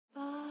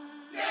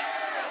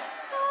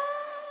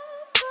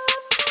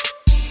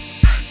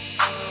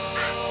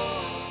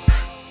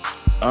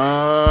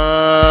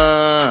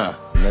Nah.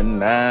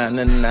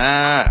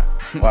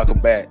 Welcome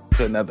back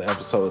to another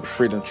episode of the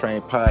Freedom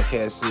Train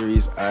podcast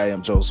series. I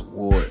am Joseph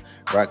Ward.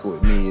 Rocking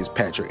with me is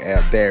Patrick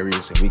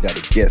Aldarius, and we got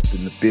a guest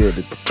in the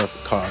building,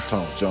 Professor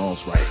Carlton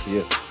Jones, right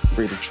here.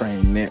 Freedom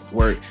Train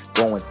Network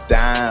going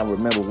down.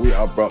 Remember, we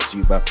are brought to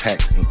you by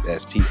PAX Inc.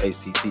 That's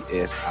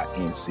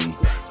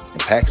PACTSINC.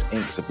 And PAX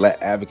Inc. is a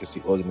Black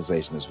advocacy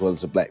organization as well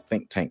as a Black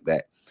think tank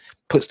that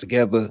puts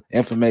together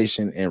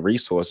information and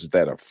resources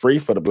that are free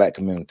for the Black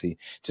community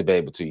to be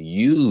able to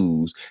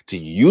utilize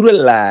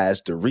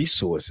the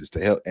resources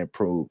to help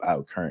improve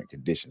our current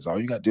conditions.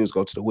 All you got to do is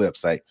go to the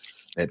website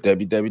at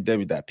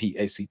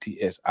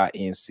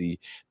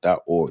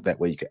www.pactsinc.org. That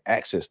way you can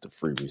access the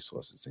free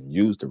resources and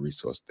use the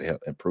resources to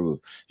help improve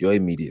your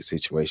immediate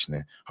situation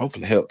and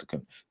hopefully help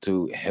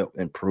to help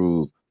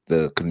improve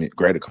the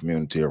greater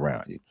community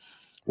around you.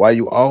 While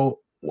you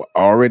all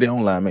already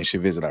online, make sure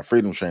you visit our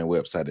Freedom Train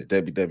website at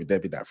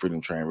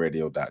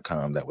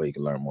www.freedomtrainradio.com. That way you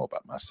can learn more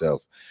about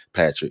myself,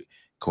 Patrick,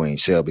 Queen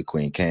Shelby,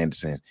 Queen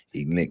Candace, and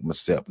Nick,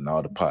 myself, and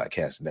all the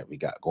podcasting that we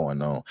got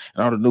going on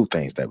and all the new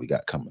things that we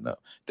got coming up.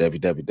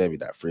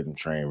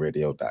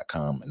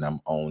 www.freedomtrainradio.com, and I'm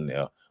on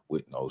there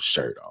with no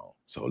shirt on.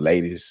 So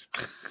ladies,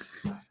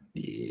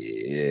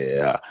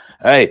 yeah.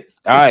 Hey,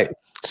 all right.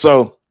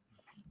 So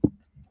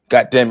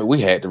God damn it, we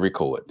had to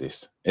record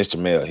this. It's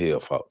Jamel Hill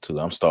fault too.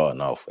 I'm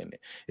starting off with it.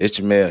 It's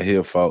Jamel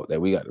Hill fault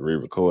that we got to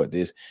re-record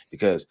this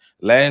because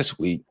last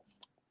week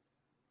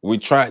we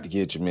tried to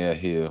get Jamel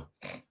Hill.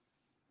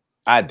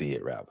 I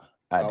did rather.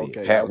 I did.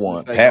 Okay, Pat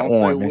warned me.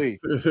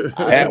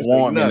 Pat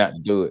warned me not to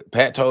do it.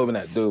 Pat told me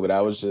not to do it, but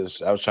I was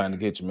trying to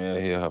get Jamel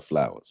Hill her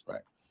flowers,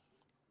 right?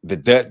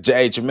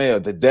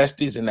 Jamel, the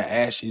dusties and the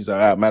ashes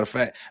are out. Matter of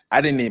fact, I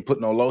didn't even put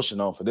no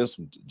lotion on for this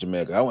one,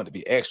 Jamel. I want to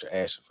be extra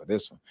ashy for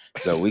this one,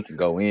 so we can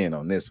go in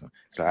on this one,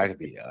 so I could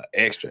be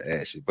extra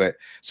ashy. But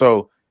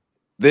so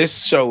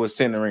this show is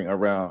centering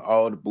around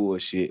all the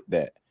bullshit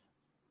that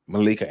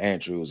Malika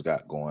Andrews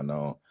got going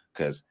on,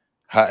 because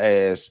her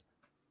ass,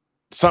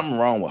 something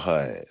wrong with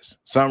her ass,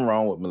 something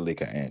wrong with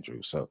Malika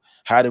Andrews. So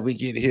how did we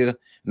get here?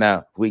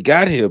 Now we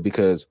got here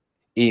because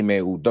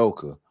Ime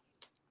Udoka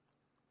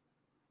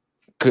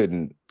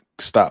couldn't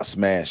stop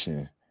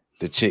smashing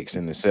the chicks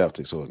in the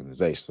Celtics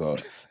organization. So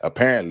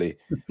apparently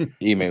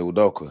Ime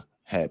Udoka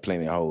had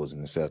plenty of holes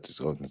in the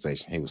Celtics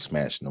organization. He was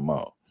smashing them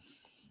all.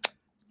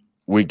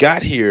 We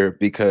got here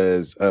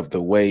because of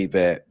the way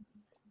that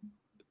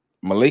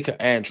Malika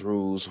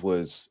Andrews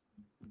was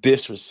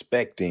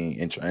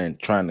disrespecting and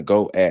trying to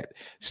go at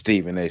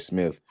Stephen A.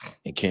 Smith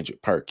and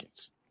Kendrick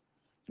Perkins,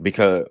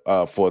 because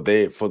for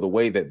the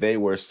way that they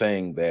were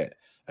saying that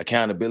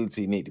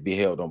accountability need to be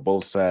held on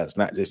both sides,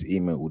 not just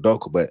Ime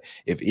Udoka, but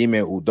if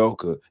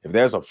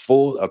there's a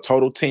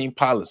total team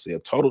policy,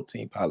 and Ime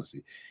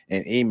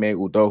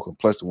Udoka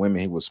plus the women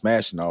he was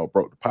smashing all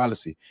broke the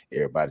policy,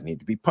 everybody need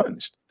to be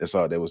punished. That's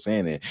all they were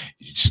saying. And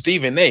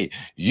Stephen A.,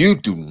 you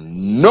do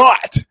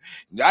not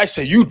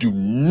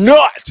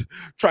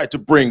try to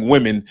bring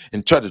women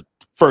and try to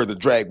further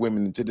drag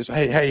women into this.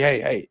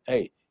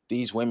 Hey,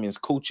 these women's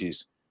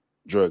coochies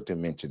drugged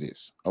them into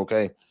this,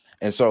 okay?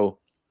 And so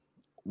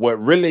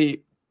what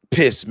really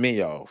pissed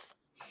me off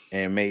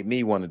and made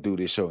me want to do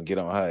this show and get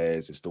on her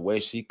ass is the way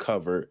she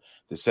covered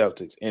the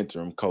Celtics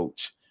interim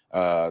coach,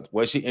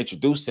 where she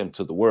introduced him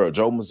to the world,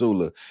 Joe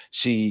Mazzulla.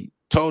 She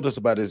told us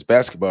about his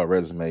basketball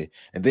resume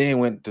and then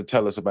went to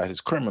tell us about his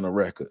criminal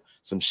record,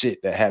 some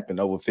shit that happened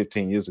over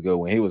 15 years ago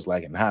when he was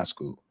like in high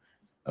school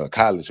or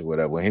college or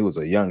whatever, when he was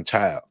a young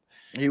child.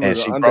 He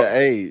was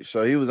underage,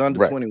 so he was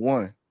under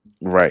 21.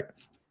 Right.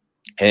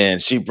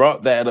 And she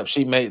brought that up.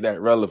 She made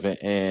that relevant.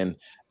 And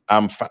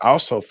I'm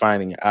also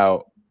finding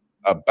out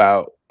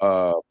about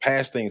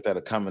past things that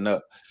are coming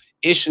up,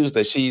 issues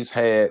that she's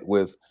had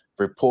with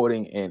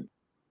reporting in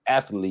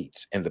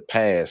athletes in the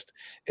past,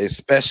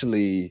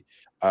 especially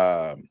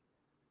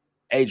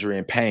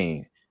Adrian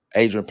Payne.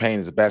 Adrian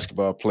Payne is a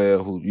basketball player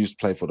who used to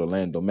play for the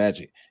Orlando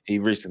Magic. He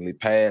recently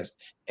passed,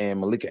 and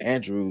Malika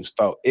Andrews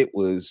thought it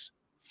was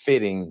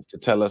fitting to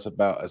tell us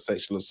about a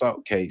sexual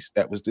assault case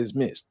that was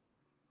dismissed.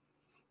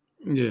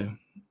 Yeah.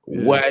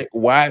 Why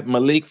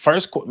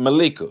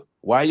Malika,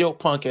 why your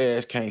punk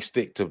ass can't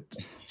stick to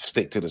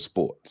the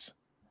sports?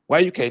 Why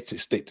you can't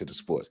stick to the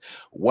sports?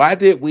 Why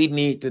did we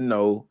need to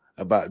know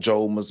about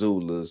Joe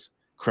Mazzulla's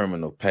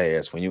criminal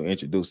past when you're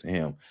introducing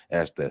him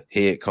as the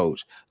head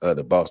coach of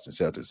the Boston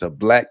Celtics, a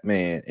Black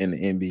man in the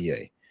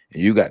NBA?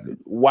 And you got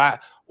why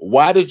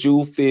did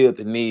you feel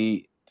the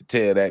need to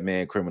tell that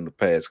man criminal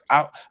past?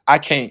 I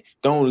can't.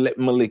 Don't let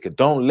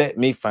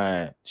me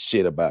find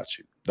shit about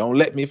you. Don't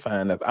let me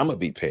find nothing. I'm gonna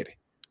be petty.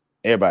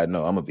 Everybody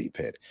know I'm gonna be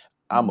petty.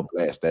 I'm gonna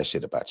blast that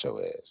shit about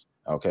your ass,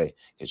 okay?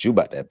 Because you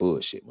about that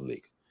bullshit,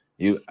 Malika.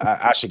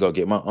 I should go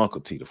get my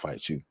Uncle T to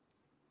fight you.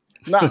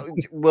 No,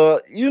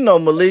 well,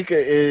 Malika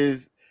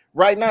is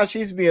right now.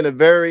 She's being a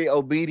very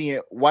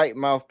obedient white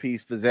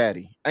mouthpiece for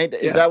Zaddy.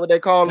 Is that what they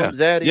call him,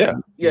 Zaddy?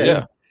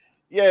 Yeah.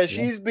 Yeah,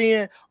 she's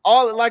being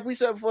all, like we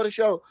said before the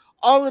show,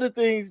 all of the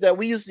things that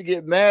we used to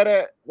get mad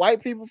at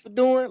white people for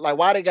doing, like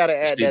why they gotta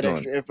add that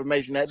extra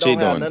information that don't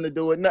have nothing to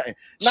do with nothing.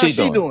 Now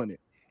she doing it.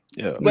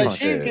 Yeah, but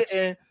she's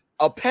getting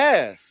a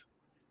pass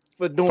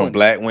for doing from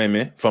black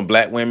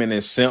women,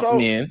 and simp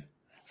men.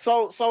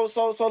 So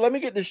let me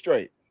get this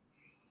straight.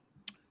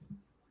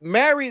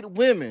 Married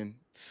women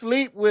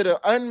sleep with an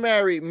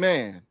unmarried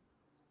man,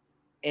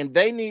 and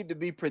they need to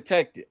be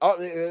protected.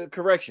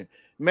 Correction.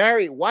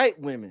 Married white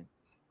women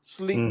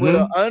sleep with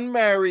an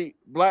unmarried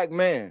black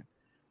man.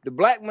 The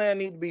black man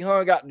need to be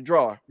hung out to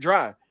dry.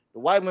 The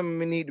white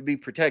women need to be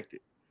protected.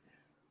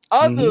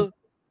 Other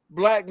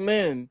black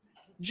men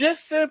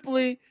just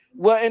simply,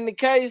 well, in the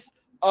case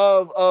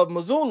of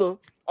Missoula,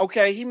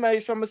 okay, he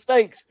made some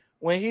mistakes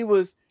when he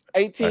was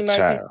 18,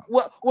 19.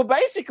 Well,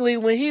 basically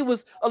when he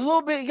was a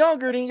little bit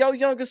younger than your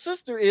younger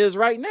sister is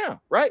right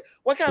now, right?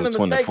 What kind of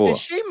mistakes has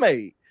she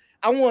made?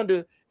 I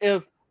wonder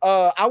if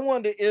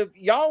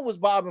y'all was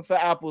bobbing for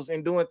apples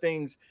and doing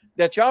things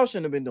that y'all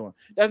shouldn't have been doing.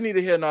 That's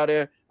neither here nor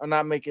there. I'm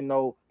not making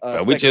no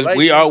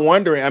we are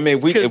wondering. I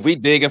mean, if we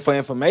digging for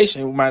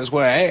information, we might as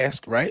well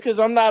ask, right? Because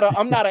I'm not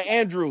an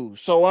Andrew,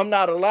 so I'm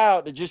not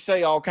allowed to just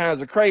say all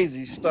kinds of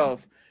crazy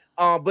stuff.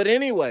 But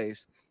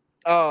anyways,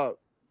 on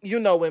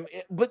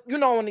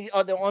the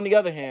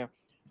other hand,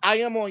 I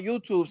am on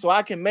YouTube, so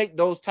I can make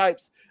those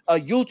types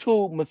of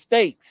YouTube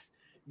mistakes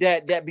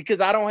that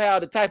because I don't have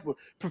the type of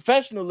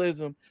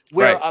professionalism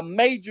where a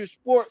major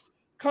sports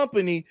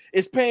company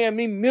is paying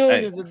me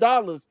millions of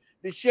dollars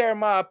to share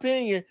my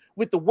opinion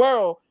with the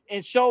world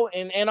and show,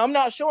 and I'm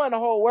not showing the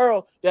whole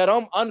world that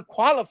I'm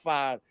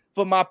unqualified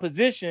for my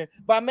position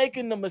by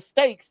making the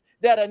mistakes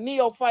that a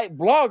neophyte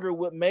blogger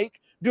would make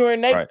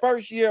during their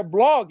first year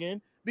blogging,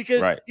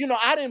 because I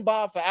didn't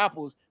bob for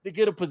apples to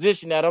get a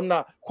position that I'm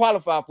not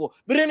qualified for.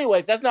 But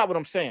anyways, that's not what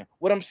I'm saying.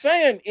 What I'm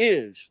saying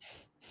is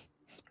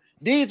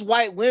these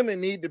white women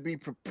need to be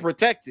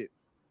protected.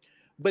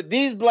 But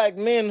these black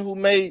men who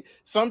made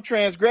some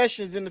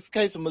transgressions in the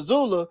case of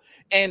Missoula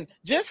and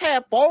just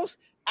had false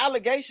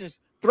allegations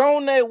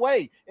thrown their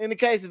way in the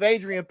case of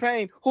Adrian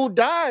Payne, who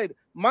died,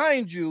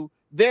 mind you,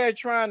 they're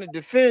trying to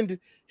defend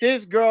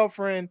his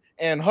girlfriend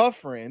and her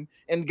friend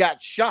and got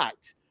shot.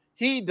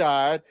 He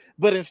died,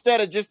 but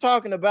instead of just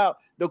talking about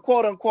the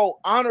quote-unquote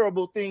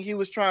honorable thing he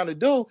was trying to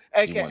do,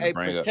 aka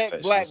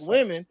protect black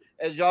women,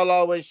 as y'all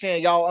always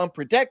saying, y'all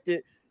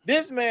unprotected,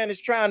 this man is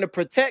trying to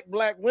protect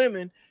black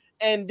women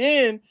and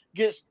then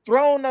gets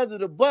thrown under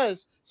the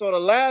bus. So the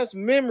last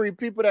memory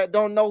people that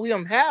don't know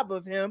him have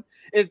of him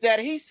is that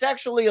he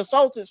sexually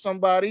assaulted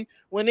somebody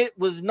when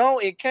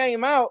it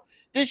came out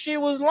that she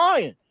was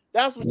lying.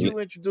 That's what you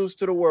introduced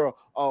to the world.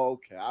 Oh,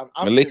 okay. I'm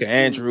Malika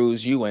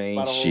Andrews, you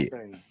ain't shit.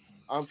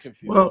 I'm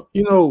confused. Well,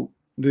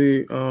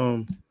 the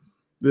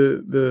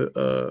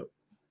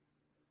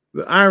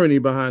irony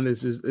behind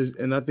this is,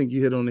 and I think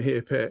you hit on the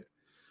head, Pat.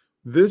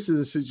 This is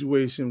a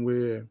situation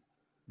where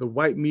the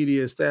white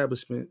media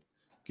establishment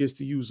gets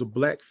to use a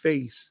black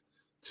face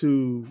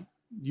to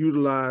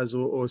utilize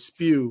or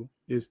spew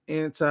is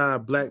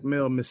anti-black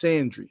male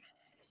misandry,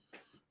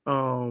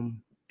 and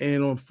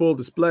on full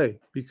display,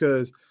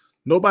 because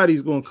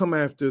nobody's going to come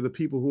after the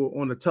people who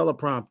are on the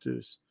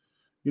teleprompters,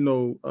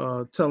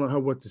 telling her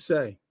what to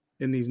say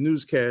in these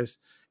newscasts.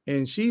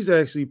 And she's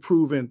actually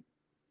proven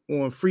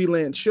on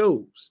freelance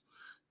shows,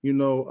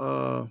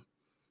 that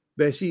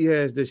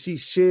she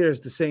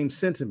shares the same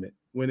sentiment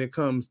when it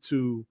comes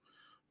to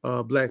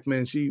black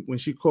men. When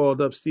she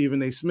called up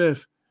Stephen A.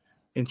 Smith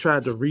and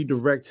tried to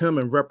redirect him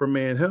and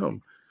reprimand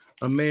him,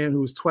 a man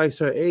who's twice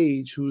her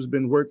age, who's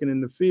been working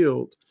in the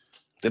field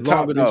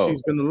longer than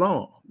she's been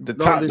along. The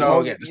top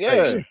dog at the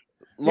station.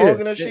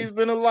 Longer than she's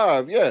been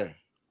alive,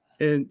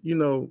 And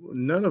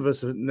none of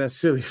us are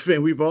necessarily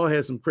fan. We've all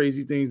had some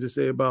crazy things to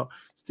say about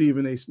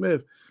Stephen A.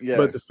 Smith.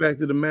 But the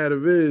fact of the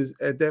matter is,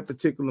 at that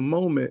particular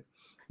moment,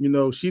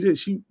 she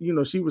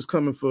was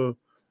coming for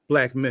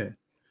black men.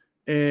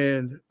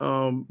 And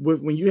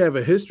when you have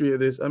a history of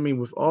this, I mean,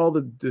 with all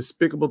the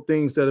despicable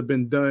things that have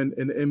been done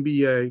in the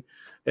NBA,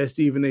 as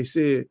Stephen A.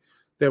 said,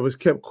 that was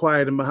kept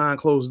quiet and behind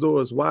closed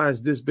doors, why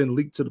has this been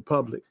leaked to the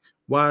public?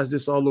 Why is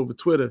this all over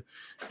Twitter?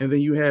 And then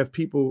you have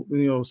people,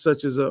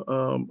 such as a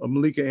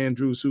Malika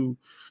Andrews, who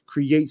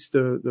creates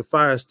the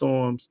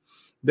firestorms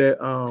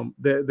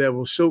that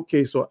will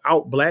showcase or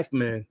out black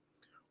men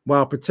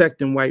while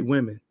protecting white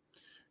women.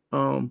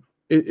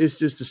 It's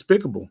just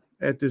despicable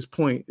at this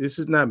point. This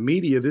is not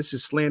media. This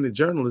is slanted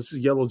journalism. This is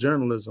yellow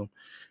journalism.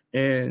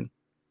 And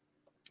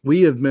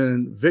we have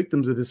been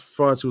victims of this for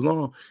far too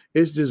long.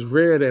 It's just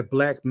rare that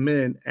black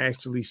men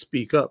actually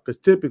speak up, because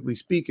typically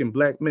speaking,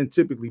 black men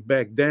typically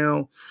back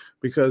down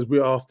because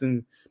we're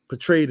often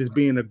portrayed as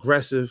being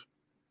aggressive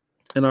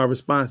in our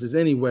responses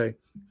anyway.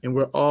 And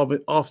we're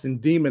often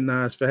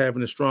demonized for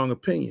having a strong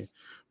opinion.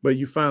 But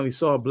you finally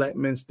saw black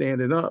men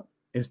standing up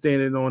and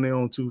standing on their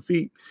own 2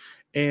 feet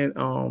and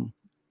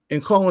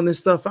calling this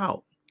stuff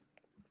out.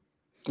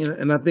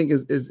 And I think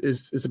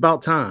it's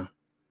about time.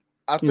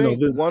 I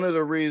think one of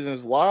the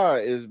reasons why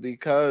is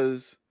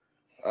because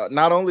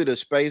not only the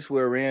space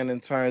we're in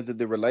terms of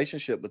the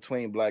relationship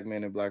between black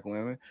men and black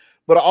women,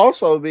 but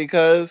also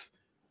because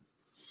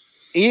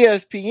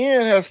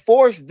ESPN has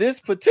forced this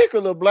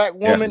particular black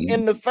woman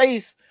in the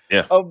face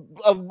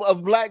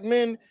of black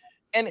men,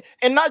 and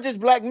not just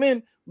black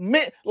men,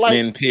 men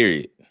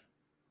period.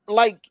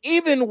 Like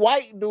even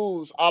white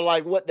dudes are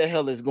like, what the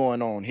hell is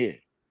going on here?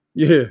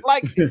 Yeah.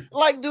 Like,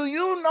 do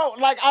you know?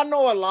 Like, I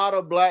know a lot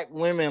of black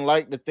women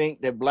like to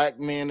think that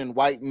black men and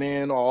white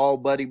men are all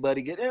buddy.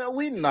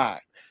 We not.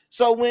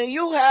 So when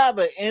you have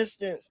an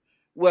instance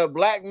where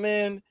black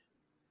men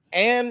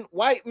and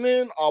white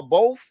men are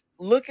both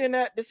looking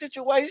at the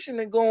situation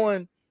and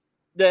going,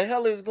 the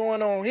hell is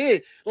going on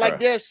here? Like,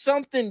 there's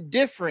something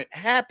different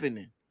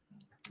happening.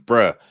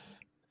 Bruh,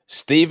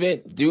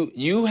 Stephen,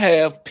 you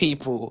have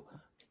people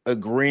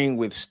agreeing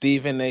with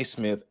Stephen A.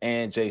 Smith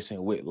and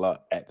Jason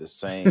Whitlock at the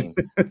same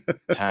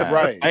time.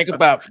 Right. Think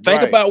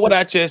about what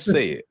I just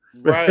said.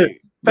 Right.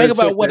 Think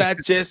about what I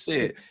just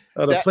said.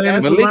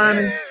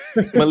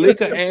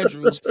 Malika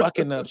Andrews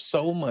fucking up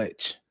so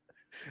much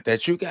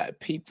that you got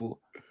people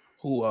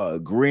who are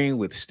agreeing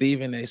with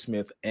Stephen A.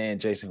 Smith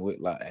and Jason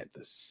Whitlock at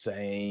the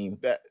same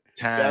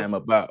time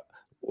about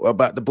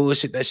the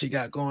bullshit that she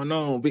got going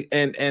on.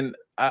 And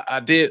I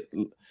did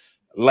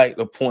like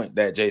the point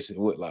that Jason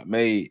Whitlock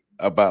made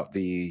about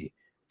the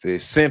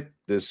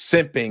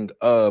simping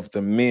of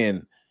the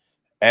men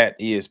at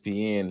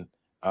ESPN.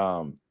 There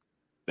are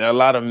a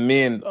lot of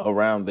men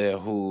around there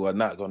who are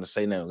not going to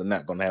say nothing,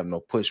 not going to have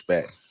no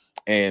pushback.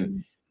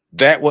 And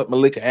that what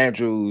Malika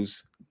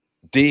Andrews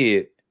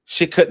did,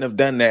 she couldn't have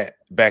done that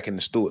back in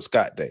the Stuart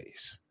Scott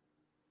days.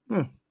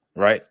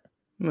 Right?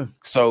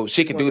 So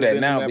she can do that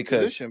now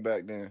because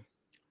back then.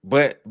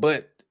 But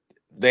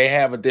they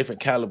have a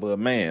different caliber of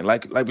man.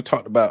 Like we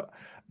talked about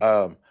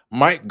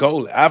Mike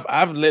Golick.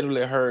 I've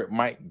literally heard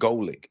Mike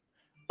Golick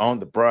on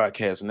the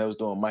broadcast when they was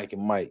doing Mike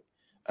and Mike,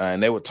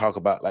 and they would talk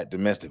about like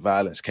domestic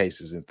violence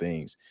cases and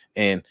things.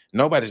 And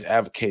nobody's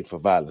advocating for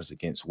violence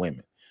against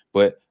women,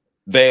 but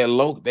they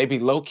be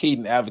low-key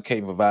and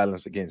advocating for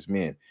violence against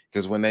men.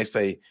 Because when they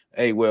say,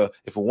 hey, well,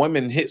 if a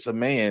woman hits a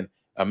man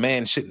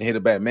shouldn't hit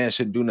a bad man,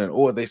 shouldn't do nothing.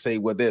 Or they say,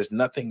 well, there's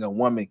nothing a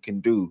woman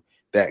can do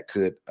that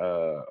could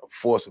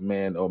force a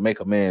man or make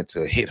a man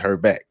to hit her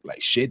back.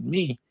 Like shit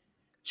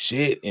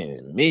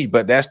in me.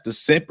 But that's the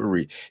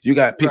simpery. You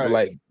got people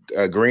like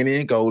Greeny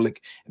and Golick.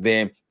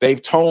 Then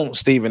they've toned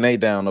Stephen A.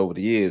 down over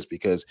the years,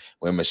 because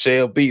when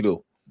Michelle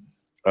Beadle,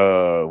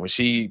 when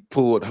she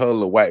pulled her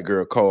little white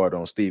girl card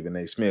on Stephen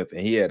A. Smith,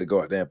 and he had to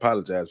go out there and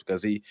apologize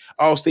because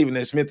all Stephen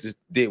A. Smith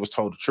did was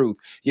told the truth.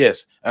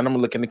 Yes, and I'm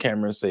gonna look in the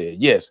camera and say,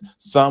 yes,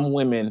 some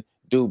women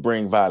do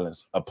bring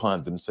violence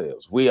upon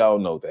themselves. We all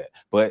know that.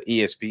 But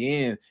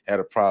ESPN had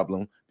a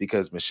problem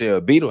because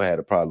Michelle Beadle had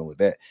a problem with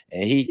that,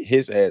 and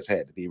his ass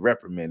had to be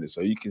reprimanded.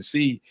 So you can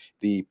see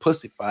the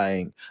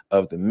pussifying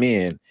of the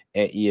men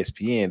at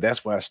ESPN.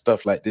 That's why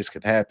stuff like this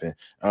could happen.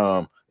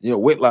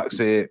 Whitlock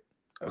said,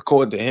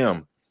 according to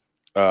him,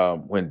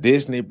 when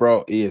Disney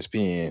brought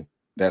ESPN,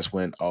 that's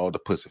when all the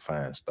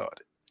pussifying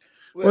started.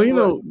 Well,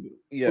 go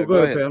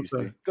ahead.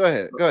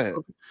 Okay.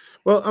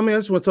 Well, I mean, I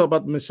just want to talk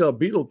about the Michelle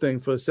Beadle thing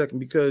for a second,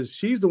 because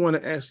she's the one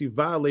that actually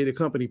violated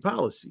company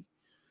policy.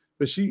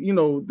 But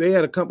they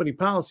had a company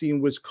policy in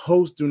which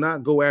hosts do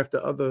not go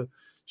after other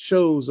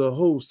shows or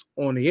hosts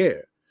on the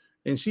air.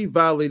 And she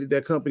violated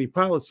that company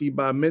policy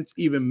by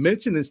even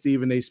mentioning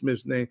Stephen A.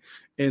 Smith's name,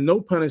 and no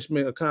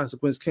punishment or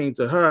consequence came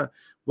to her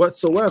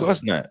whatsoever. Of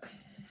course not.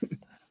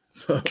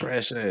 So,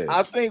 trash ass.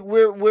 I think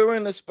we're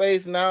in a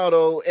space now,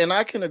 though, and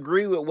I can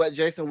agree with what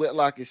Jason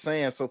Whitlock is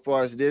saying so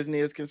far as Disney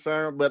is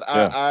concerned. But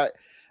I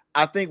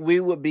think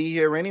we would be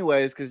here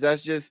anyways, because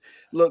that's just,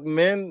 look,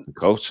 men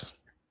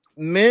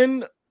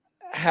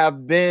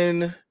have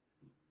been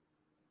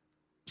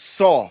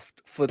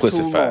soft for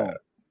too long.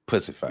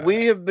 Pussified.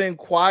 We have been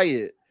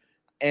quiet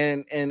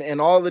and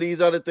all of these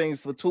other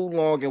things for too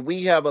long, and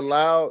we have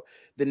allowed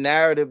the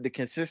narrative to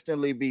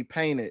consistently be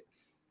painted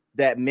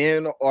that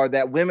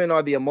women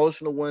are the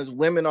emotional ones.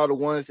 Women are the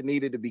ones that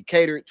needed to be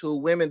catered to.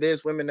 Women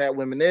this, women that,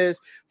 women is.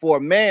 For a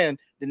man,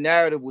 the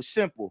narrative was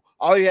simple.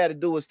 All you had to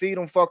do was feed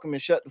them, fuck them,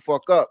 and shut the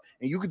fuck up.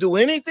 And you could do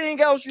anything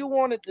else you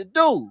wanted to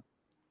do.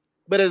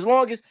 But as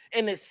long as,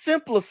 and it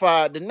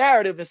simplified the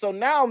narrative. And so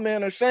now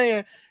men are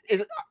saying,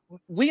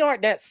 we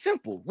aren't that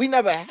simple. We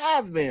never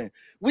have been.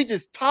 We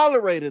just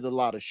tolerated a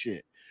lot of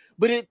shit.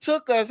 But it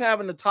took us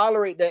having to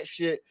tolerate that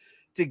shit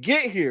to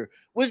get here,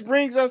 which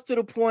brings us to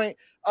the point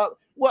of,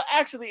 well,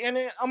 actually, and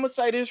then I'm gonna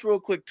say this real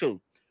quick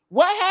too.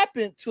 What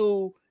happened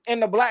to, in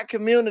the black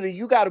community,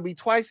 you got to be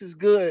twice as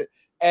good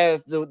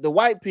as the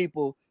white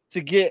people to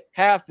get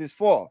half this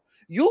far.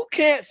 You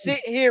can't sit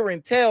here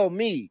and tell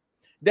me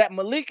that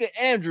Malika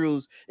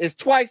Andrews is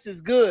twice as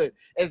good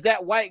as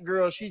that white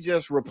girl she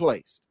just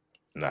replaced.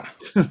 Nah.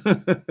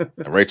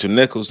 Rachel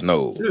Nichols,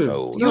 no.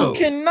 You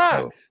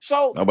cannot. No.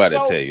 So nobody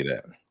tell you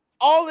that.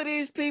 All of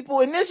these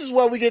people, and this is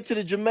where we get to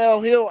the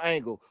Jemele Hill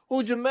angle,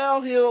 who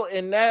Jemele Hill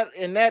in that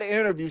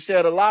interview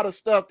said a lot of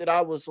stuff that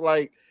I was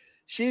like,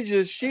 She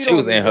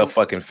was in her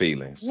fucking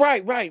feelings.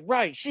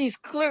 Right. She's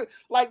clear.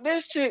 Like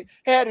this chick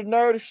had the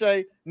nerve to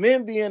say,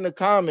 men be in the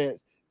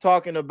comments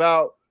talking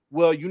about,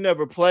 well, you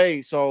never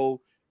played,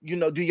 so you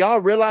know, do y'all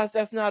realize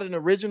that's not an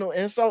original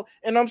insult?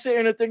 And I'm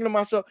sitting there thinking to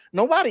myself,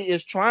 nobody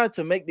is trying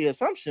to make the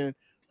assumption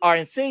or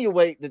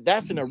insinuate that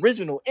that's an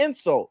original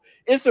insult.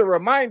 It's a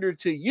reminder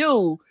to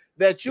you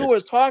that you are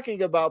talking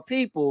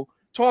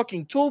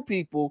to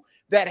people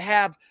that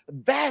have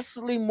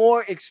vastly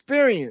more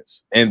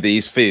experience in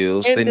these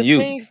fields than you.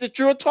 Things that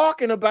you're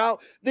talking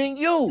about than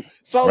you.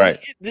 So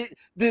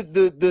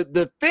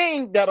the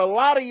thing that a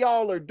lot of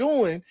y'all are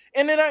doing,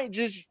 and it ain't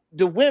just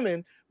the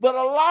women, but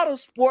a lot of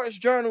sports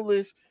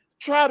journalists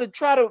try to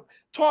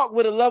talk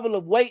with a level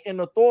of weight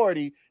and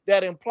authority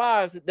that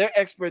implies that their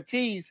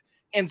expertise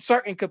in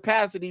certain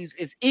capacities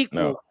is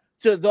equal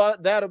to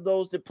that of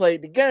those that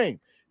played the game.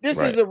 This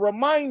is a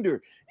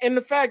reminder. And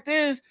the fact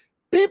is,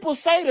 people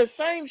say the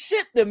same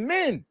shit to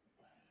men.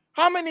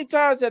 How many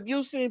times have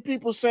you seen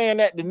people saying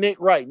that to Nick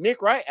Wright?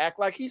 Nick Wright act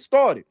like he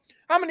started.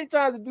 How many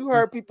times have you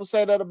heard people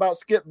say that about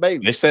Skip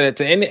Bayless? They say that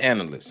to any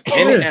analyst.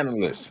 Any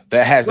analyst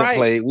that hasn't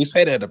played, we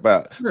say that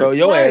about. So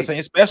your ass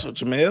ain't special,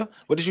 Jamel.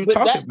 What did you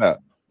talking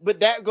about?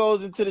 But that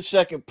goes into the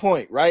second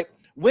point, right?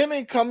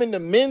 Women come into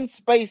men's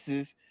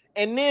spaces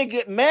and then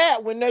get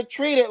mad when they're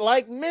treated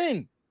like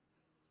men.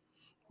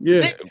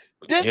 Yeah.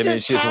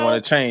 This is how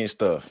want to change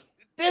stuff.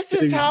 This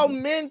is how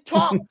men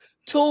talk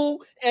to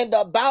and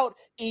about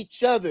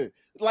each other.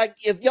 Like,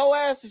 if your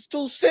ass is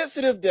too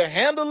sensitive to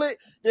handle it,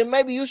 then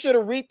maybe you should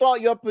have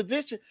rethought your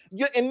position.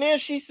 And then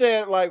she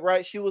said,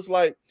 she was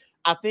like,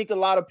 I think a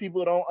lot of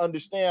people don't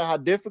understand how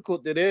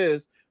difficult it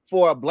is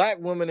for a black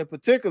woman in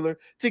particular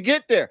to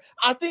get there.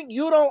 I think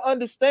you don't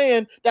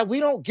understand that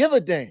we don't give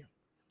a damn.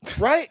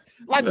 Right?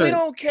 Like, we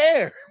don't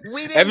care.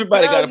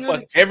 Everybody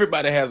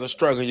has a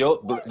struggle.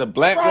 The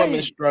black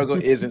woman's struggle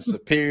isn't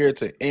superior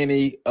to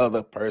any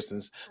other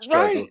person's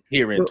struggle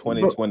here in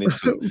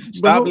 2022.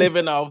 Stop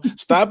living off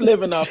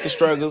the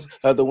struggles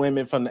of the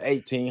women from the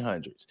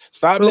 1800s.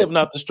 Stop living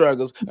off the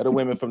struggles of the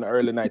women from the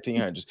early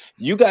 1900s.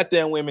 You got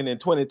them women in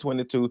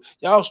 2022.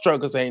 Y'all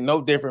struggles ain't no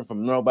different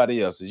from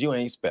nobody else's. You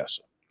ain't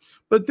special.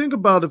 But think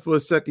about it for a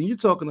second. You're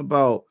talking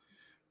about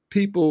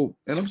people,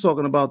 and I'm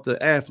talking about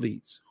the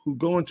athletes who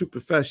go into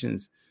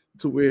professions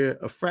to where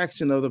a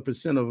fraction of the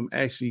percent of them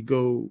actually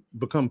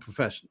become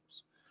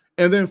professionals.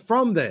 And then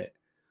from that,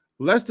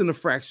 less than a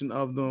fraction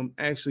of them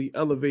actually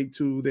elevate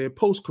to their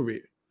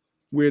post-career,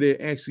 where they're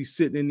actually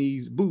sitting in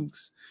these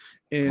booths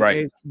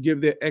and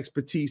give their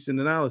expertise and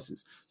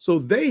analysis. So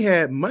they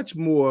had much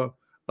more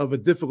of a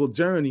difficult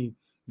journey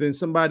than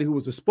somebody who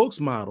was a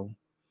spokesmodel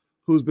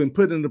who's been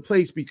put into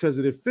place because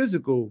of their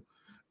physical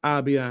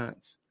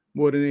ambiance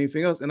more than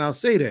anything else. And I'll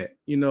say that,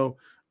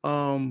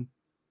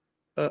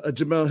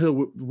 Jemele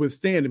Hill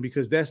withstanding,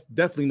 because that's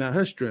definitely not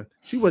her strength.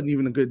 She wasn't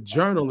even a good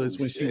journalist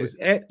when she was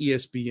at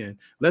ESPN.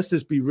 Let's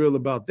just be real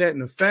about that.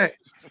 And in fact,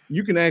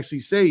 you can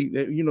actually say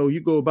that, you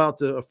go about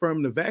the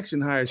affirmative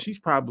action hire, she's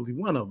probably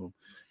one of them,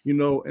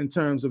 in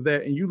terms of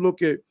that. And you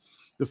look at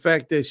the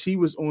fact that she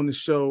was on the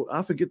show,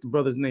 I forget the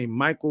brother's name,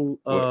 Michael.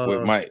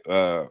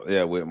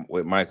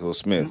 With Michael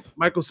Smith.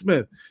 Michael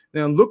Smith.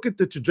 Now look at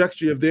the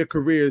trajectory of their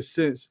careers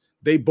since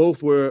they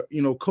both were,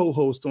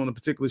 co-hosts on a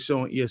particular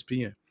show on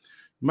ESPN.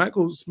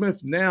 Michael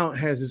Smith now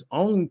has his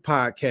own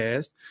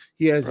podcast.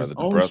 He has his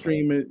own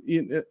streaming,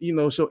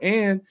 show,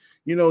 and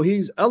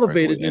he's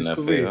elevated his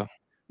career.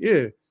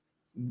 Yeah,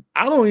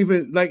 I don't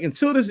even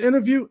until this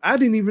interview, I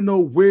didn't even know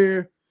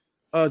where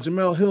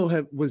Jemele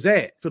Hill was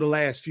at for the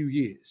last few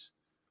years.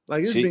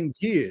 It's been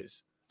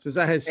years since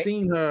I had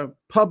seen her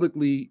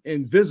publicly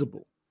and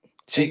visible.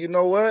 You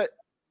know what?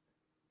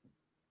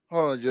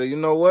 Hold on, Joe. You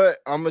know what?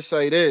 I'm gonna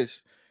say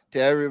this to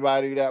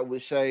everybody that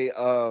would say,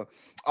 oh,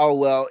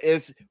 well,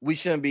 he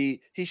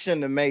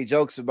shouldn't have made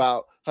jokes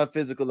about her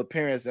physical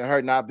appearance and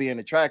her not being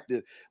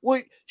attractive.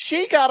 Well,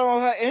 she got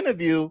on her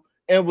interview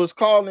and was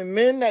calling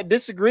men that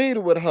disagreed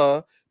with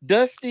her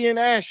dusty and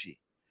ashy.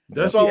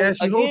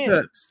 Ashy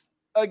hoteps.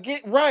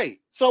 Right.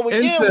 So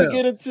again, incels. We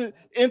get into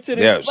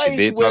this space. She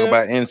did talk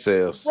about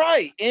incels.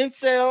 Right.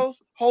 Incels,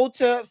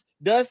 hoteps,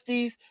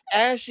 dusties,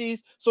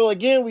 ashies. So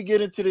again, we get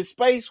into this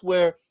space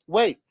where,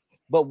 but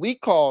we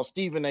call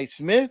Stephen A.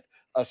 Smith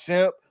a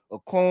simp, a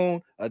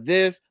coon, a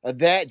this, a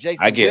that.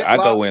 Jason, I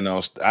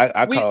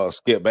call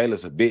Skip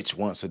Bayless a bitch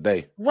once a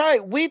day.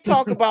 Right. We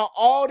talk about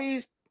all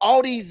these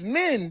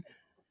men.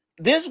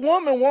 This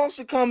woman wants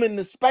to come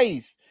into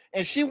space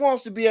and she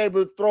wants to be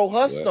able to throw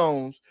her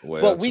stones,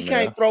 but we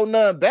can't throw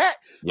none back.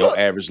 Your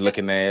average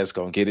looking ass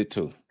gonna get it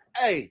too.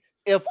 Hey,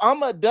 if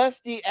I'm a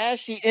dusty,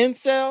 ashy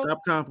incel,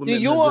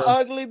 then you an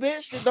ugly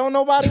bitch that don't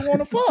nobody want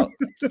to fuck.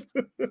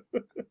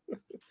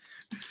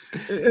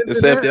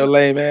 Except your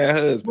lame ass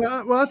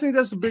husband. Well, I think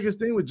that's the biggest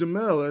thing with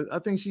Jemele. I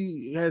think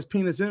she has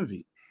penis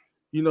envy.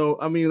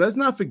 Let's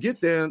not forget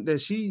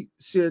that she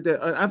said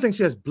that. I think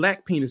she has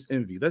black penis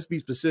envy. Let's be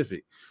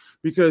specific,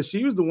 because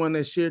she was the one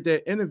that shared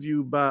that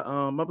interview by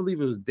I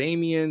believe it was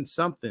Damian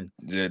something.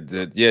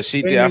 Yeah,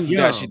 she did. I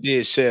forgot she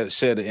did share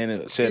the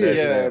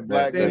interview.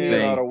 Black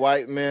men are the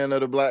white men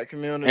of the black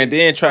community, and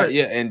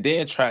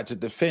then tried to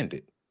defend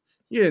it.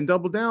 Yeah, and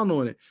double down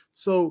on it.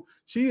 So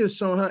she has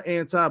shown her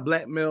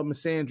anti-black male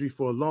misandry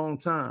for a long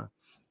time.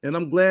 And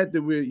I'm glad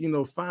that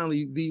we're,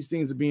 finally these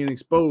things are being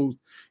exposed.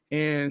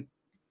 And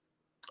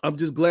I'm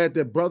just glad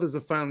that brothers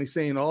are finally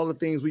saying all the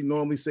things we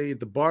normally say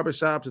at the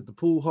barbershops, at the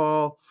pool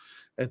hall,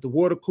 at the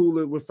water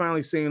cooler. We're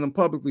finally saying them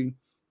publicly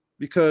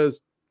because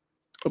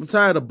I'm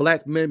tired of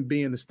black men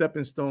being the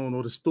stepping stone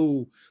or the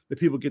stool that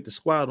people get to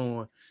squat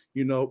on,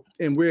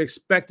 and we're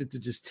expected to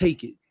just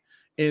take it.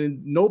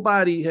 And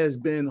nobody has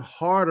been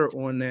harder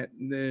on that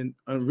than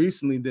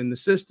recently than the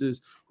sisters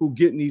who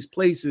get in these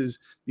places,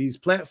 these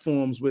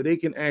platforms where they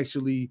can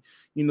actually,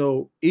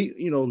 level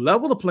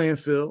the playing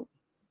field,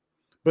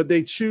 but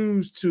they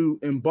choose to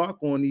embark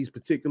on these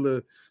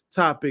particular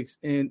topics,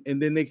 and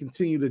then they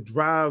continue to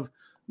drive,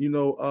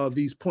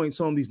 these points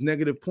home, these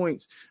negative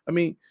points. I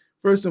mean,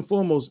 first and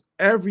foremost,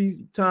 every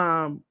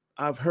time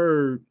I've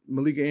heard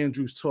Malika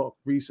Andrews talk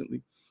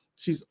recently,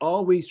 she's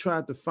always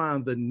tried to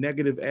find the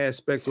negative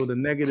aspect or the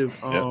negative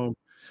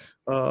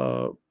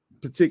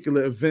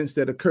particular events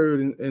that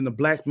occurred in the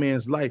black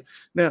man's life.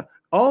 Now,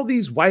 all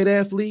these white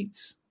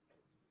athletes,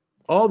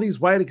 all these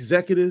white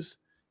executives,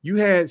 you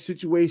had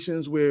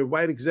situations where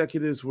white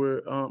executives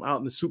were out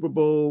in the Super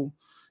Bowl,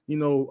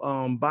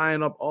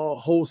 buying up all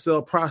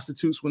wholesale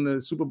prostitutes when the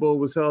Super Bowl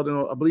was held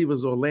in, I believe it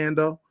was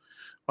Orlando.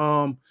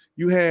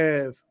 You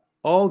have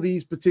all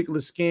these particular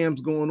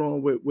scams going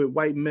on with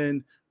white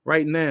men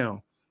right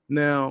now.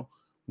 Now,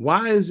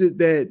 why is it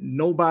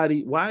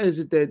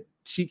that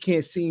she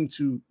can't seem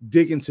to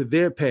dig into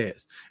their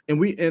past?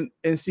 And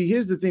see,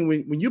 here's the thing,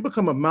 when you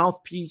become a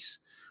mouthpiece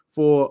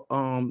for,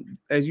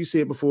 as you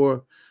said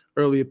before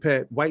earlier,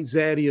 Pat, White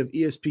Zaddy of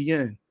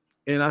ESPN,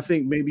 and I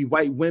think maybe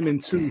white women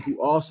too,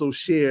 who also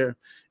share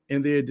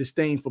in their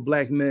disdain for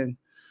black men.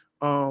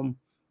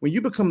 When you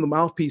become the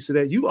mouthpiece of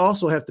that, you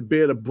also have to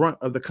bear the brunt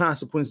of the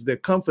consequences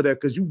that come for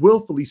that, because you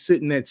willfully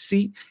sit in that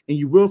seat and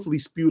you willfully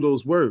spew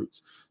those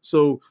words.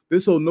 So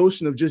this whole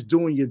notion of just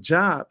doing your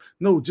job,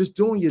 just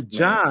doing your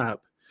job.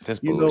 That's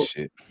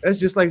bullshit. That's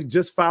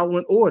just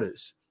following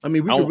orders. I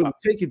mean, we can really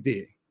take it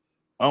there.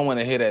 I don't want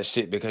to hear that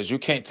shit, because you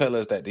can't tell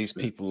us that these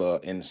people are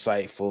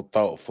insightful,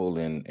 thoughtful,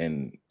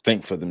 and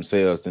think for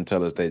themselves, and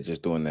tell us they're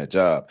just doing their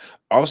job.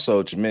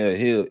 Also, Jemele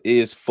Hill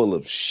is full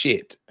of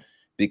shit,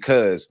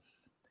 because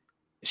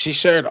she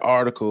shared an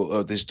article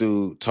of this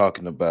dude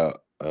talking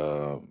about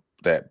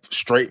that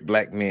straight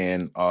black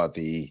men are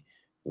the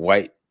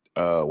white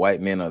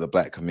men of the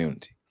black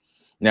community.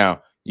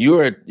 Now,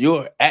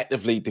 you're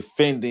actively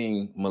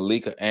defending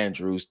Malika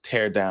Andrews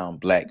tear down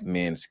black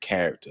men's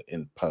character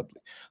in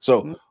public.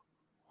 So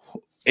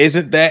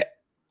isn't that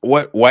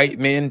what white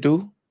men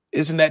do?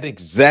 Isn't that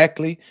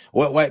exactly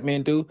what white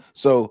men do?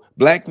 So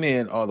black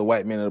men are the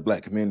white men of the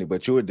black community,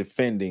 but you're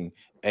defending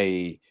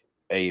a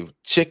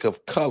chick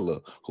of color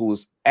who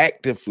is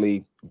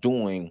actively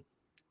doing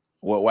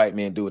what white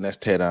men do, and that's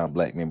tear down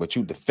black men. But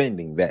you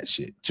defending that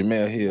shit.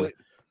 Jemele Hill,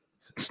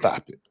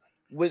 stop it.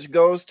 Which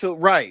goes to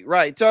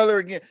right. Tell her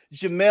again,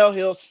 Jemele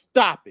Hill,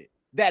 stop it.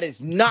 That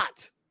is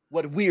not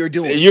what we are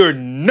doing. What you're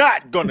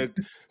not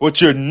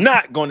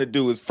gonna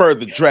do is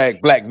further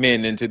drag black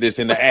men into this,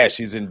 in the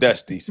ashes and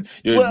dusties.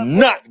 You're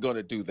not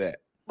gonna do that.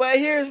 But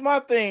here's my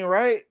thing,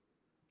 right?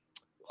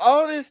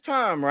 All this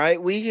time,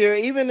 right? We hear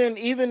even in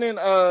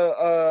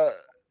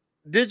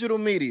digital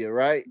media,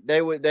 right?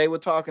 They were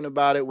talking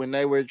about it when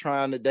they were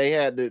they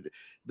had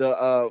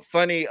the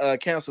funny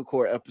cancel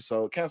court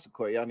episode. Cancel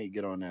court, y'all need to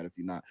get on that if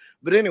you're not.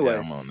 But anyway,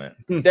 I'm on that.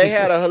 They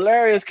had a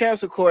hilarious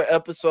cancel court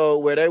episode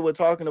where they were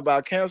talking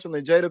about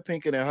canceling Jada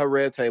Pinkett and her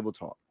Red Table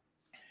Talk.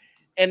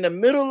 In the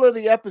middle of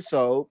the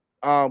episode,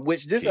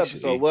 which this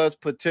episode was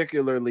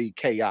particularly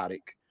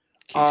chaotic.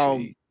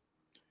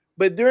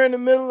 But during the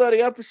middle of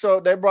the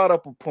episode, they brought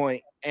up a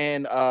point,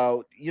 and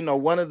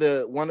one of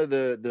the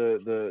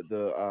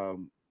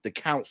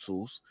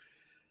councils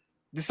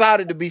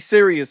decided to be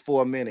serious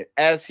for a minute.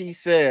 As he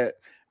said,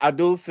 I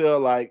do feel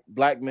like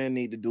black men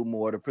need to do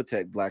more to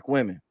protect black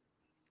women.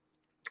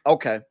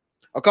 Okay,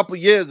 a couple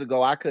years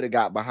ago, I could have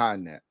got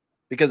behind that,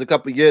 because a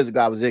couple years ago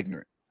I was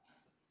ignorant.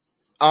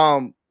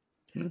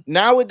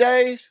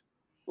 Nowadays,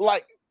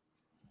 like,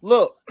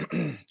 look,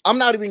 I'm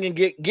not even gonna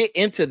get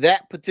into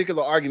that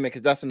particular argument,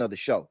 because that's another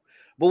show.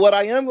 But what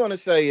I am going to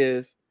say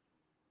is,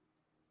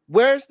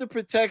 where's the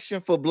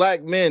protection for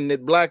black men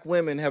that black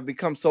women have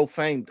become so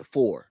famed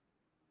for,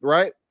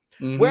 right?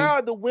 Where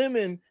are the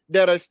women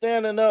that are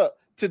standing up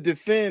to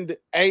defend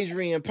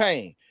Adrian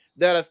Payne,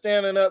 that are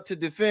standing up to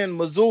defend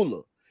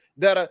Missoula,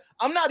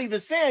 I'm not even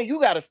saying you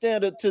got to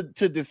stand up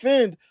to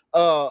defend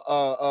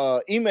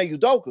Ime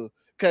Udoka,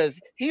 because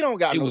he don't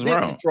got no dick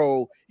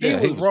control. He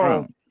was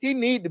wrong. He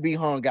need to be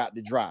hung out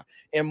to dry.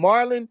 And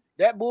Marlon,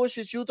 that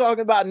bullshit you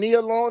talking about, Nia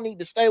Long need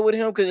to stay with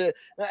him, because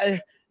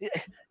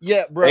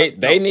bro.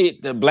 They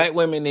need, the black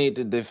women need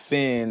to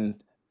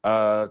defend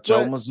Joe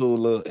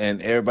Mazzulla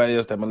and everybody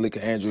else that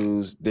Malika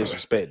Andrews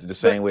disrespected the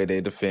same way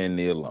they defend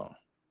Nia Long.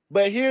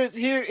 But here's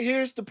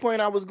the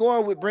point I was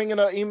going with bringing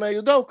up Ime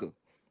Udoka,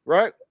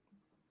 right?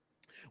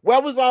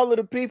 Where was all of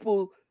the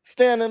people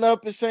standing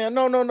up and saying,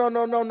 no, we're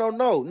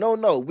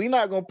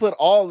not gonna put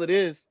all of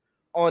this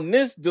on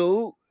this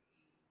dude?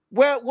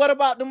 Well, what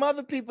about them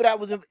other people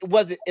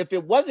that if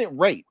it wasn't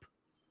rape,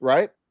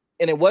 right?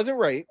 And it wasn't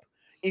rape,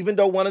 even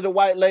though one of the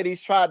white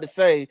ladies tried to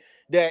say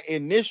that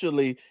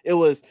initially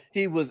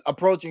he was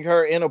approaching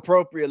her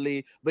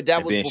inappropriately, but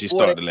that was then before she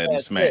started letting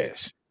him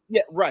smash.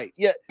 Yeah, right.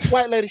 Yeah,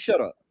 white lady,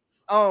 shut up.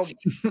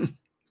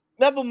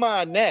 Never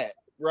mind that,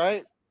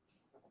 right?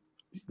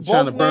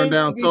 Trying to burn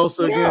down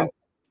Tulsa again.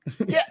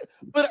 Yeah,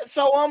 but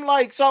so I'm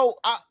like,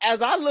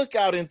 as I look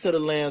out into the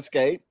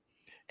landscape,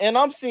 and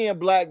I'm seeing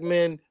black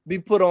men be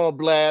put on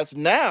blast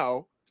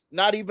now,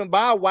 not even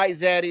by a white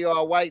zaddy or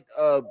a white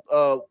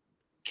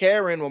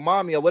Karen or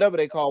mommy or whatever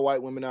they call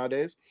white women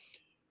nowadays.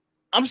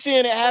 I'm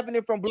seeing it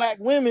happening from black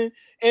women,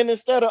 and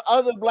instead of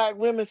other black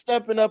women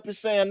stepping up and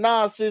saying,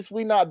 nah, sis,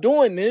 we not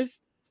doing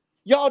this,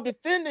 y'all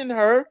defending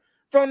her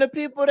from the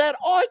people that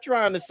are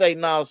trying to say,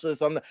 nah,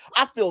 sis,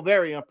 I feel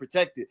very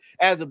unprotected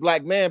as a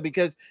black man,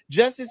 because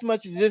just as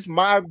much as it's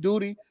my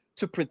duty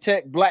to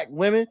protect black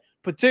women,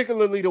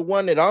 particularly the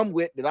one that I'm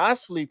with, that I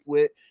sleep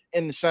with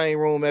in the same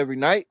room every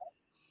night,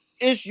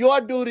 it's your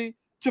duty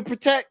to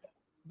protect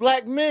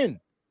black men.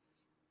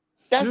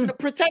 The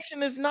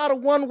protection is not a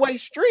one-way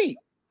street.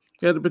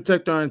 You have to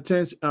protect our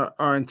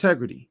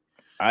integrity.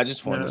 I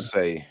just want to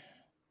say,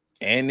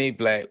 any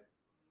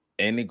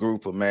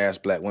group of mass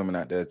black women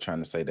out there trying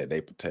to say that they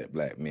protect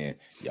black men,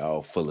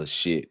 y'all full of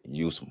shit.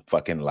 You some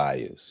fucking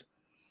liars.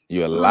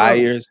 You're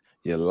liars.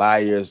 You're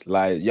liars.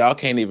 Y'all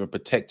can't even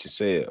protect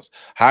yourselves.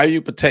 How are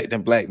you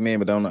protecting black men,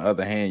 but on the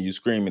other hand, you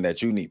screaming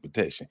that you need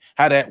protection?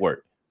 How that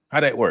work?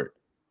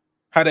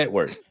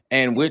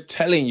 And we're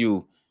telling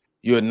you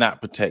you're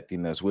not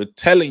protecting us. We're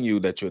telling you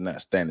that you're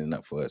not standing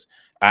up for us,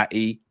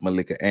 i.e.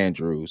 Malika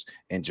Andrews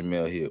and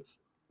Jemele Hill.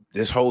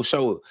 This whole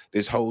show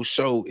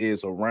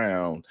is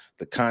around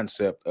the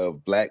concept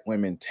of black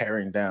women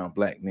tearing down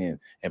black men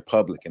in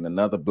public, and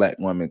another black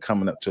woman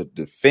coming up to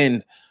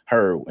defend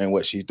her and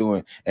what she's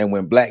doing. And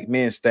when black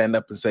men stand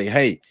up and say,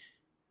 hey,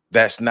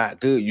 that's not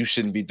good, you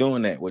shouldn't be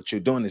doing that, what you're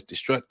doing is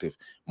destructive,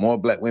 more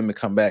black women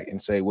come back and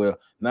say, well,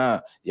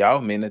 nah, y'all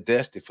men are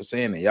destined for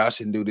saying that y'all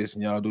shouldn't do this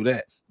and y'all do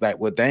that. Like,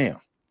 well,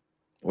 damn.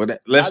 Well,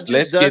 let's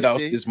get off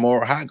this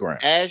moral high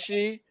ground.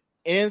 Ashy,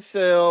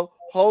 incel,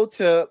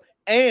 hotep,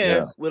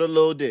 and with a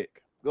little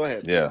dick. Go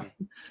ahead. Yeah.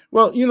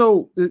 Well, you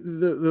know,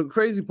 the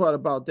crazy part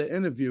about that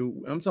interview,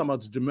 I'm talking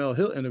about the Jemele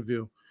Hill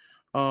interview,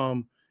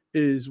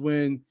 is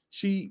when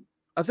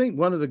I think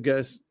one of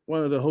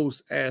the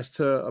hosts asked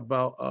her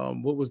about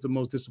what was the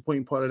most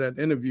disappointing part of that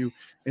interview.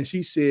 And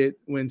she said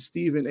when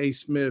Stephen A.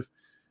 Smith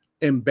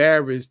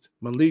embarrassed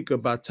Malika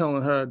by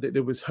telling her that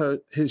it was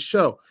his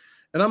show.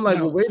 And I'm like,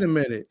 well, wait a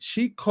minute.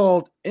 She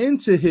called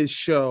into his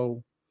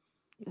show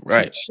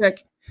to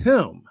check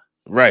him.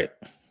 Right.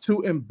 To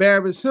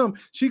embarrass him.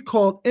 She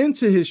called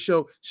into his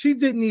show. She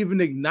didn't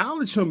even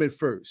acknowledge him at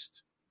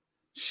first.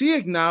 She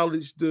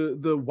acknowledged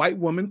the white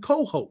woman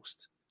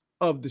co-host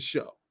of the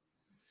show.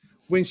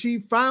 When she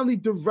finally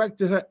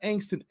directed her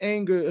angst and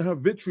anger and her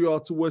vitriol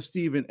towards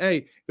Stephen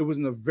A., it was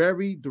in a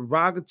very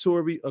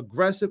derogatory,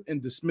 aggressive,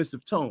 and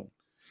dismissive tone.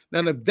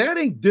 Now, if that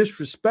ain't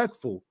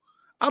disrespectful,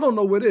 I don't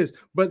know what is.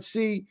 But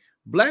see,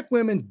 black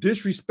women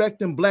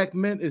disrespecting black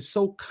men is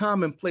so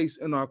commonplace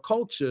in our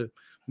culture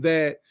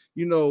that,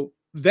 you know,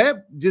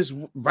 that just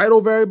right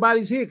over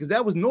everybody's head, because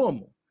that was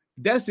normal.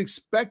 That's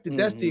expected.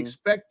 That's the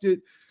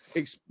expected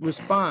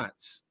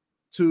response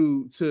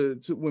to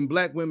when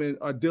black women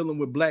are dealing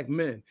with black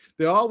men.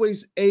 They're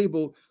always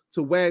able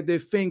to wag their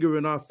finger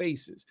in our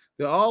faces.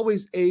 They're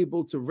always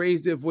able to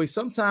raise their voice,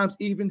 sometimes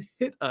even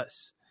hit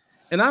us.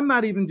 And I'm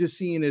not even just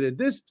seeing it at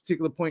this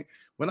particular point.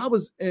 When I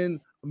was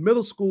in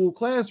middle school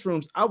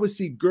classrooms, I would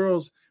see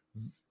girls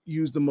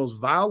use the most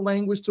vile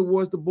language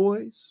towards the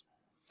boys.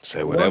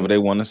 Say whatever they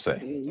want to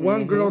say.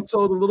 One girl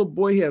told a little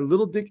boy he had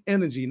little dick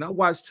energy, and I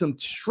watched him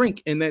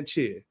shrink in that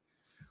chair.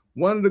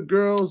 One of the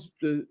girls,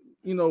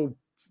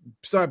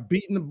 start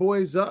beating the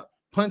boys up,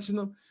 punching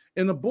them,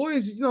 and the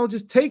boys,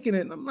 just taking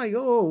it. And I'm like,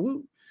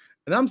 oh,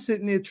 and I'm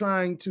sitting there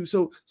trying to.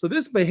 So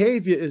this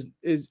behavior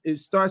is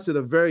starts at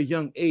a very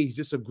young age.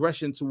 This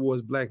aggression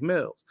towards black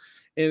males,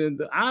 and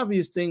the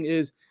obvious thing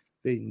is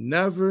they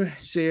never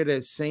share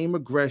that same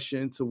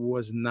aggression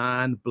towards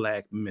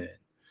non-black men.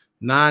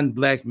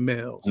 Non-black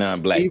males,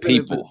 non-black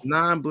people,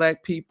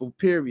 non-black people,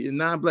 period.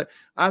 Non-black.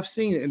 I've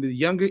seen it in the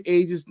younger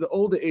ages, the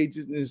older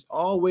ages, and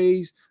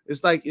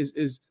it's like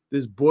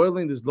this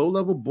boiling, this low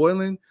level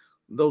boiling,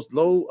 those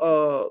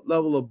low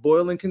level of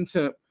boiling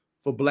contempt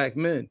for black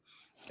men,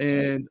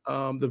 and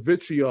the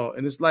vitriol.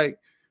 And it's like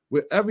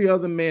with every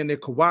other man, they're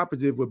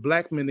cooperative. With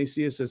black men, they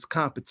see us as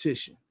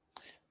competition.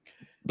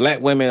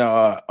 Black women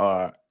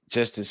are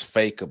just as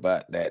fake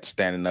about that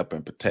standing up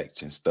and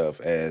protecting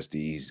stuff as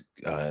these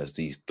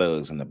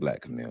thugs in the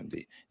black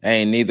community.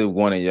 Ain't neither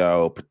one of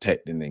y'all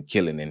protecting and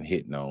killing and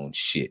hitting on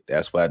shit.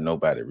 That's why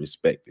nobody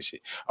respect the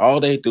shit. All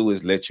they do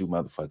is let you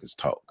motherfuckers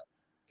talk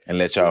and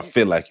let y'all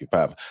feel like you're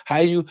powerful.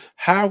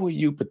 How were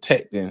you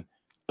protecting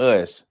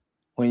us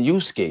when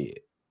you scared?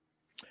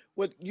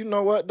 Well, you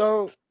know what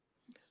though?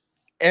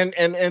 And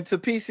to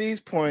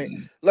PC's point,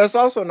 let's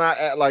also not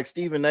act like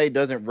Stephen A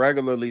doesn't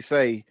regularly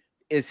say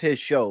it's his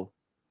show.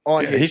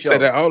 He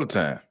said that all the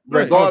time,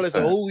 regardless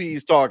of who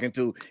he's talking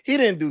to. He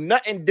didn't do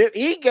nothing.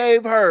 He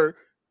gave her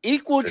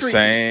equal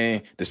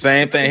treatment. The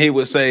same thing he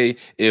would say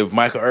if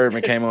Michael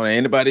Irvin came on and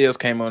anybody else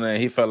came on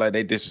and he felt like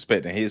they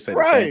disrespecting. He'd say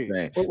the same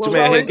thing. So,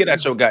 man, get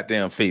out your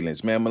goddamn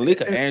feelings, man.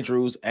 Malika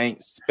Andrews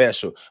ain't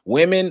special.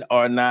 Women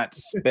are not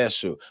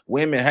special.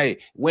 Women.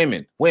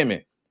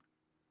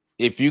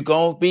 If you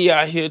gonna be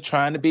out here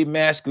trying to be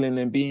masculine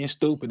and being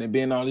stupid and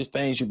being all these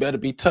things, you better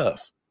be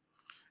tough.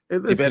 You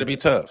better be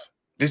tough.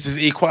 This is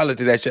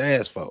equality that you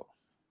asked for.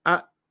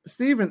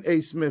 Stephen A.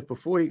 Smith,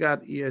 before he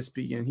got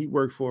ESPN, he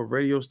worked for a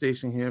radio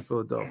station here in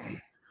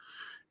Philadelphia.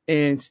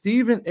 And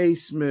Stephen A.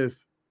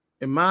 Smith,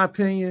 in my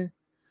opinion,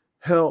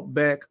 held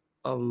back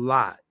a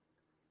lot.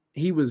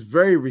 He was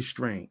very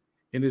restrained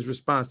in his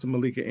response to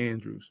Malika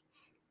Andrews,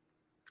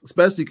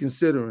 especially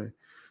considering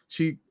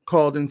she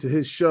called into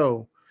his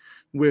show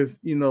with,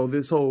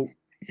 this whole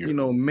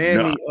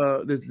mammy,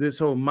 this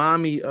whole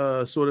mommy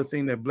sort of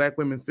thing that black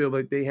women feel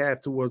like they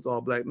have towards all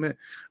black men.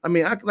 I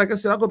mean, like I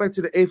said, I'll go back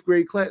to the 8th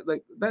grade class,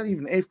 like not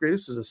even 8th grade.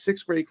 This was a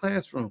 6th grade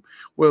classroom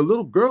where a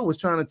little girl was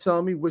trying to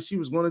tell me what she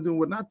was going to do and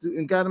what not to,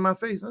 and got in my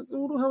face. I said,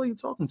 "Who the hell are you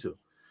talking to?"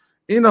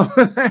 It's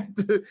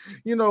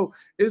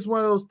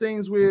one of those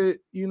things where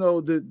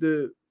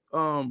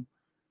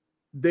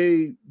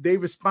they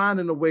respond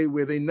in a way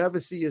where they never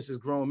see us as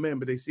grown men,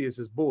 but they see us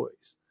as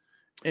boys.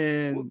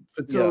 And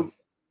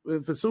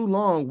for so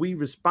long, we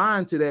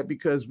respond to that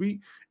because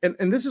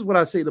and this is what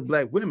I say to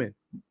black women,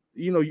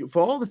 for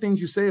all the things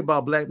you say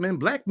about black men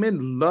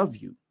love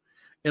you.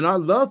 And our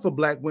love for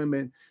black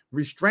women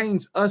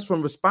restrains us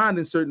from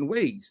responding certain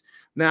ways.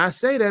 Now, I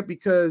say that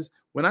because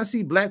when I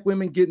see black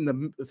women get in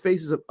the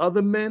faces of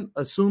other men,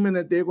 assuming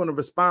that they're going to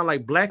respond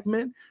like black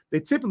men, they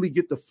typically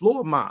get the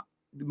floor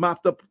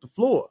mopped up the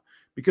floor.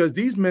 Because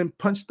these men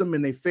punch them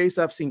in their face.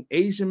 I've seen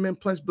Asian men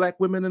punch black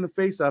women in the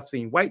face. I've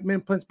seen white men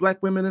punch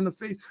black women in the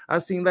face.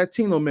 I've seen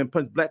Latino men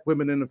punch black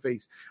women in the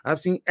face. I've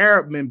seen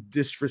Arab men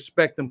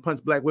disrespect and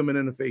punch black women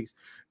in the face.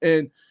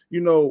 And,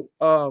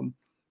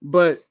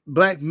 but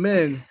black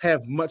men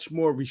have much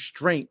more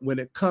restraint when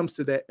it comes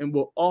to that and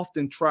will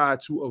often try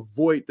to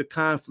avoid the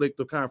conflict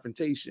or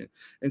confrontation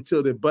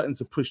until their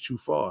buttons are pushed too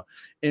far.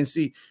 And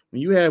see,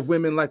 when you have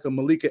women like a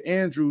Malika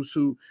Andrews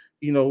who,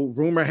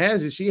 rumor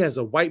has it she has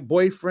a white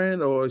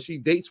boyfriend or she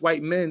dates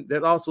white men,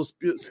 that also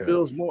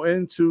spills more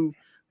into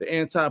the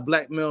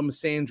anti-black male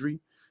misandry,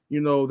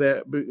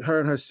 that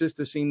her and her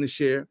sister seem to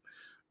share.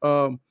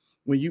 When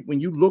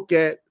you look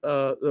at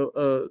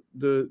the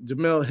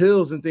Jemele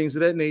Hills and things of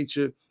that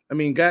nature, I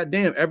mean,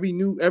 goddamn,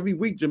 every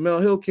week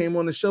Jemele Hill came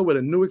on the show with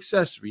a new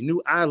accessory,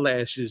 new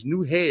eyelashes,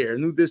 new hair,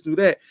 new this, new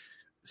that.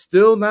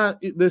 Still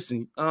not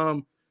listen.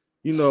 From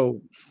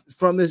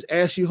this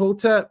Ashley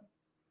Hotep,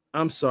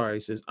 I'm sorry,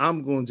 sis.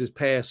 I'm going to just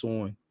pass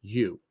on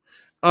you.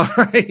 All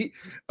right.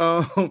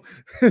 And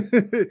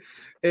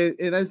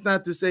that's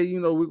not to say,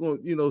 we're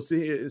going to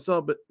sit here and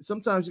so, but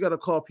sometimes you got to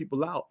call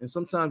people out and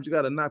sometimes you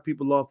got to knock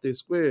people off their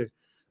square,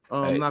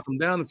 knock them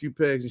down a few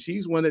pegs. And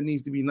she's one that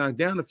needs to be knocked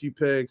down a few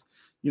pegs,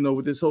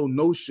 with this whole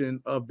notion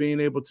of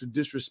being able to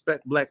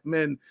disrespect black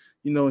men,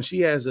 and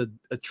she has a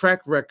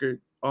track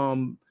record,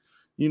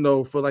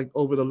 for like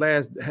over the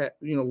last,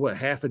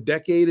 half a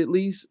decade, at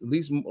least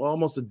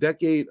almost a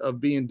decade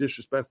of being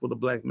disrespectful to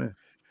black men.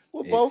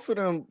 Well, both of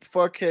them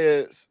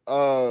fuckheads,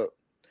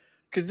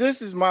 because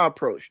this is my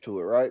approach to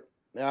it, right?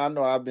 Now I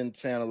know I've been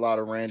saying a lot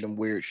of random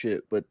weird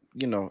shit, but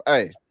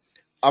hey,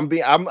 I'm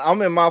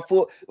in my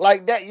full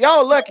like that.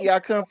 Y'all lucky I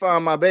couldn't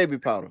find my baby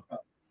powder,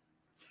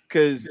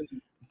 because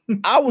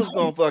I was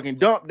gonna fucking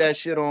dump that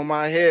shit on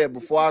my head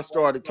before I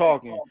started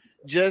talking,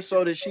 just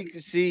so that she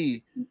could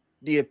see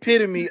the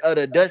epitome of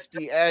the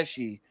dusty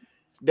ashy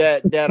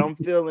that I'm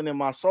feeling in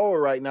my soul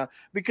right now.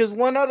 Because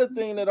one other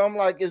thing that I'm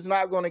like is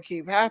not going to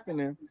keep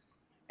happening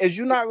is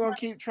you're not going to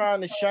keep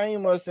trying to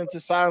shame us into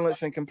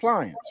silence and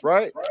compliance,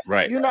 right?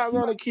 Right. You're not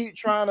going to keep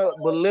trying to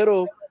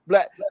belittle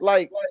black,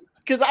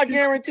 because I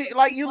guarantee,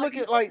 you look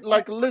at like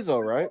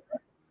Lizzo, right?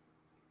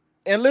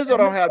 And Lizzo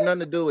don't have nothing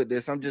to do with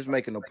this. I'm just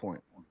making a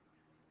point.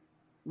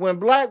 When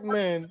black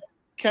men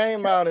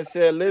came out and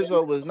said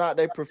Lizzo was not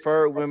their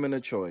preferred woman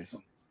of choice,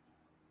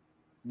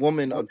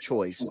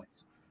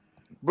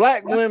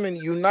 black women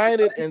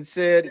united and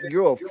said,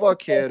 "You're a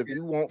fuckhead if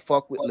you won't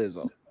fuck with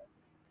Lizzo."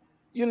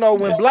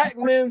 When black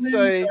men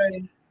say,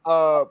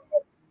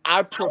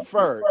 I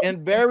prefer,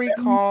 in very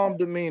calm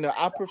demeanor,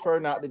 I prefer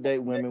not to date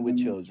women with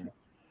children.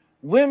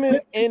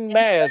 Women in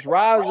mass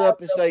rise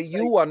up and say,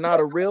 "You are not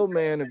a real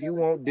man if you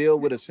won't deal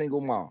with a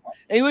single mom."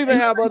 And you even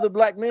have other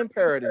black men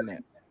parroting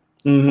that.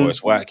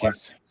 Forrest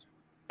Watkins.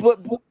 But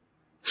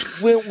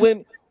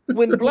when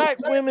black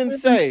women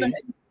say,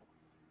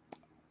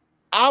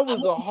 I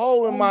was a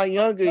hoe in my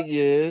younger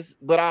years,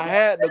 but I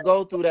had to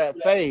go through that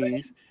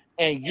phase,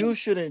 and you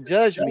shouldn't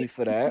judge me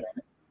for that.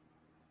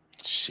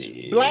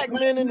 Shit. Black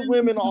men and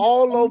women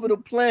all over the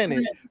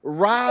planet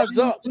rise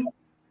up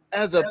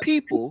as a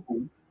people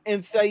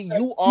and say,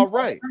 you are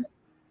right.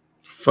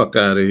 Fuck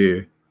out of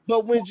here.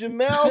 But when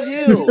Jemele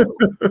Hill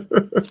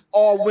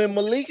or when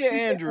Malika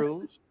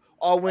Andrews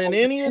or when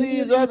any of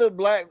these other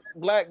black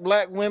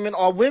women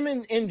or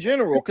women in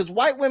general, because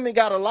white women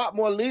got a lot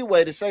more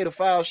leeway to say the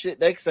foul shit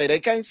they say. They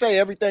can't say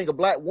everything a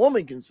black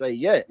woman can say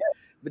yet,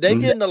 but they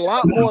getting a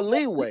lot more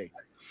leeway.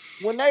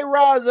 When they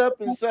rise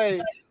up and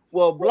say,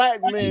 well,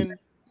 black men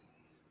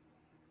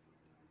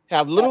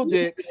have little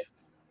dicks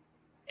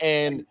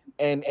and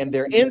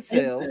they're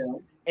incels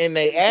and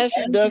they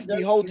ashy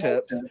dusty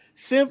hoteps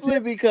simply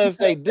because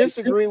they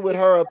disagree with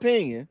her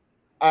opinion,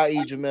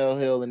 i.e. Jemele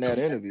Hill in that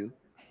interview.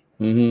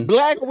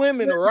 Black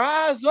women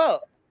rise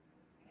up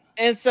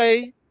and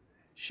say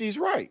she's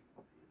right.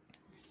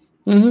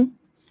 And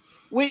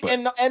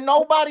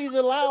nobody's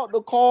allowed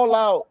to call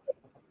out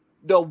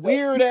the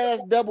weird ass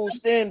double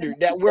standard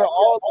that we're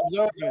all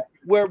observing,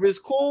 where it's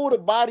cool to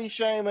body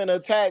shame and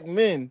attack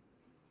men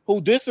who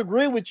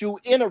disagree with you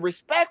in a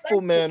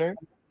respectful manner,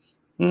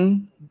 but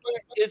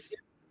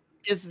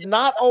it's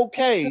not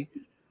okay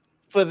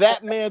for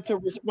that man to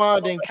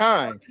respond in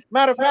kind.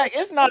 Matter of fact,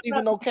 it's not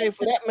even okay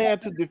for that man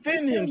to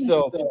defend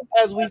himself,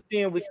 as we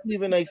see with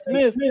Stephen A.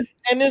 Smith.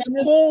 And it's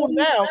cool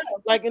now.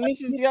 Like, and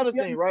this is the other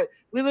thing, right?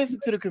 We listen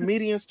to the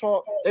comedians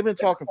talk. They've been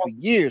talking for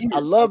years. I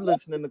love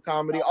listening to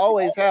comedy,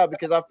 always have,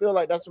 because I feel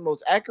like that's the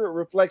most accurate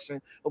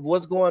reflection of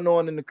what's going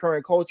on in the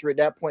current culture at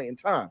that point in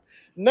time.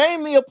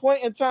 Name me a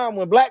point in time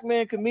when black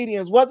man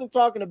comedians wasn't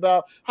talking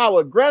about how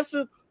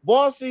aggressive,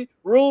 bossy,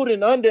 rude,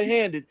 and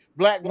underhanded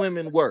black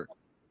women were.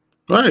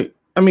 Right.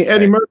 I mean,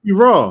 Eddie Murphy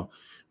Raw,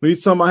 when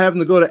he's talking about having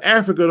to go to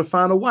Africa to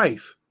find a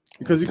wife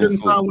because he couldn't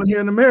find one here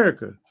in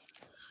America.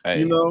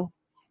 You know,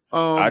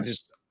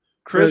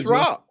 Chris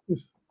Rock.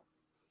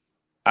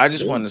 I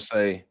just want to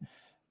say,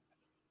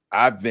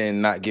 I've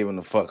been not giving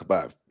a fuck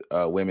about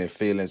women's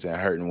feelings and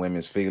hurting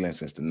women's feelings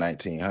since the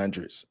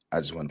 1900s. I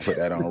just want to put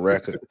that on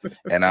record,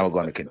 and I'm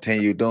going to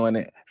continue doing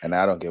it. And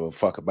I don't give a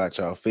fuck about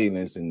y'all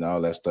feelings and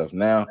all that stuff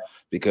now,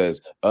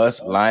 because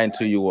us lying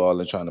to you all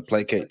and trying to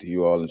placate to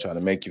you all and trying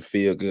to make you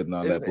feel good and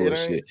all that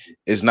bullshit,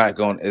 it's not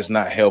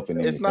helping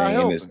anything. It's not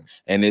helping.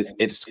 And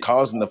it's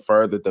causing the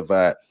further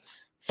divide.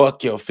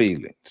 Fuck your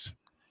feelings.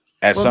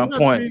 At some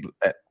point,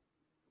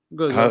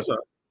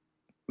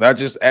 not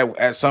just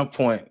at some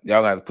point,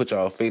 y'all got to put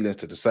y'all feelings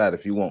to the side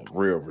if you want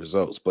real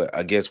results. But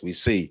I guess we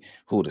see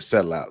who the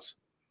sellouts.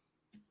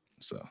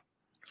 So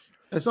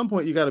at some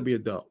point, you got to be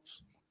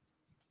adults.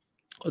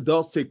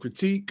 Adults take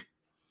critique.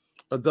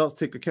 Adults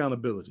take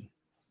accountability.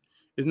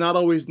 It's not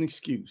always an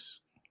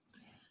excuse.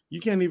 You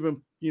can't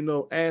even,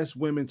 ask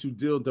women to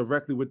deal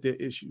directly with their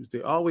issues.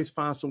 They always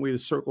find some way to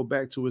circle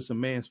back to it's a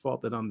man's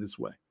fault that I'm this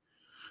way.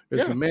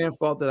 It's a man's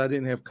fault that I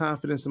didn't have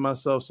confidence in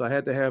myself, so I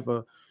had to have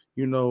a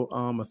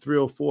 3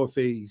 or 4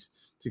 phase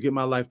to get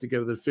my life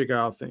together to figure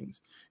out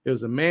things. It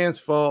was a man's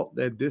fault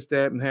that this,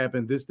 that, and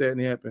happened, this, that,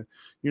 and happened.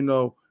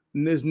 And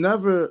there's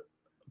never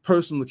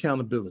personal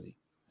accountability.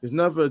 There's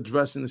never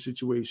addressing the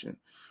situation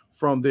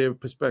from their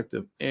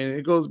perspective. And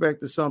it goes back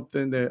to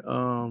something that,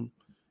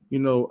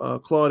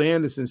 Claude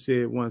Anderson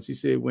said once. He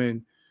said,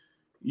 when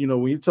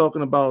you're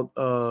talking about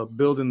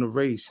building the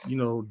race,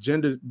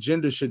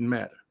 gender shouldn't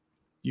matter.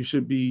 You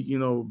should be,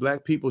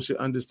 black people should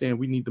understand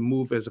we need to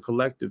move as a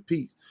collective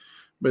piece.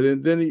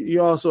 But then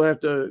you also have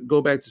to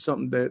go back to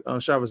something that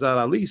Shahrazad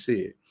Ali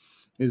said,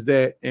 is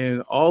that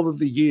in all of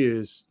the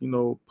years,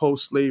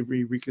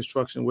 post-slavery,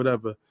 Reconstruction,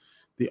 whatever,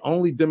 the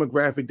only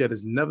demographic that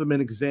has never been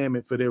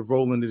examined for their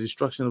role in the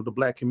destruction of the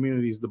black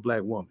community is the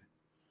black woman.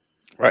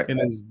 Right. And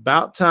it's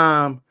about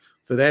time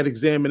for that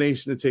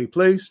examination to take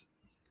place.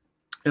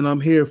 And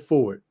I'm here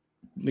for it.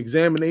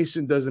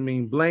 Examination doesn't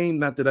mean blame.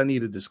 Not that I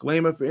need a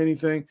disclaimer for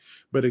anything,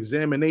 but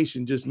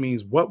examination just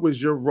means, what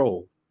was your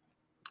role?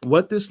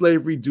 What did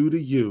slavery do to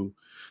you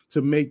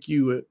to make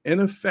you an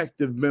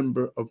ineffective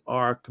member of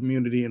our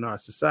community and our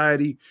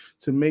society,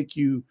 to make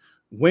you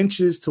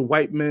wenches to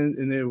white men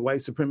and their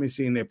white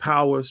supremacy and their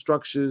power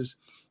structures,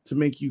 to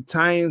make you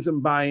tie-ins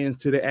and buy-ins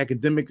to the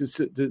academic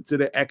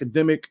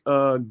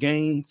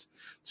gains,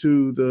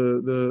 to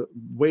the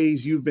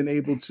ways you've been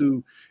able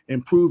to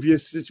improve your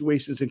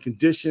situations and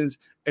conditions,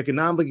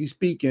 economically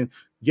speaking,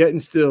 yet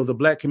and still the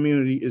black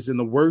community is in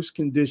the worst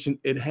condition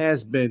it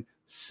has been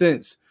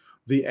since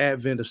the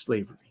advent of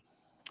slavery.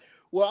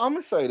 Well, I'm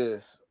gonna say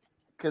this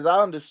because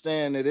I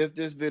understand that if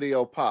this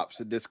video pops,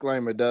 a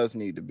disclaimer does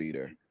need to be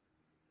there.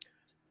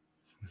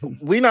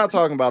 We're not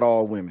talking about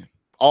all women,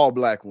 all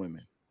black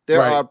women.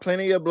 There are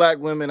plenty of black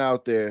women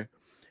out there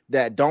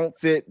that don't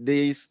fit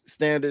these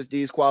standards,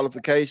 these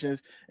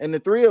qualifications. And the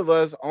three of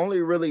us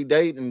only really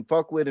date and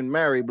fuck with and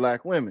marry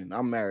black women.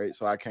 I'm married,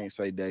 so I can't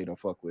say date or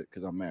fuck with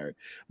because I'm married.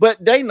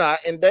 But they not,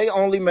 and they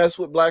only mess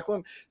with black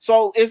women.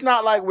 So it's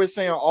not like we're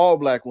saying all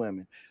black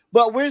women,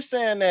 but we're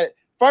saying that,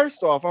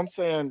 first off, I'm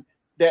saying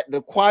that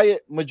the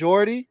quiet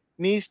majority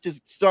needs to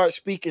start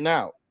speaking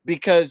out,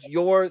 because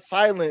your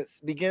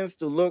silence begins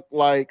to look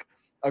like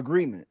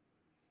agreement,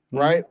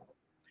 right?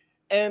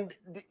 And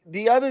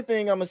the other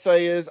thing I'm gonna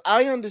say is,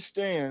 I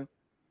understand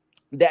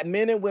that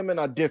men and women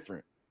are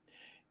different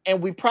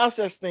and we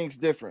process things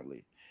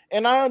differently.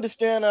 And I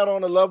understand that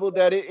on a level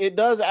that it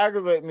does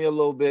aggravate me a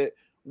little bit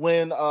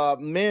when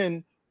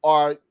men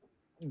are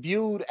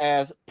viewed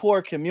as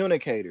poor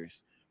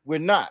communicators. We're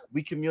not.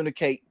 We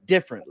communicate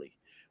differently.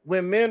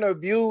 When men are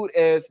viewed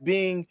as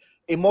being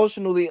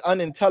emotionally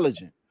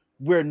unintelligent,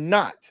 we're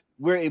not.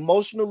 We're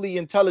emotionally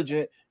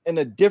intelligent in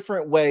a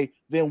different way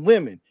than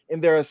women.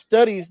 And there are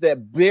studies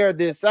that bear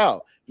this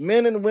out.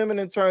 Men and women,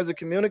 in terms of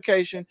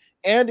communication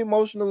and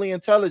emotionally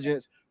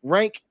intelligence,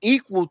 rank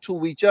equal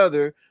to each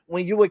other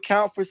when you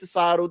account for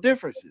societal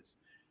differences.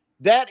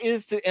 That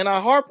is to, and I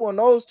harp on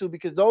those two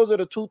because those are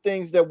the two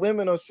things that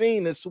women are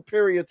seen as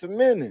superior to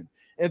men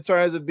in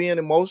terms of being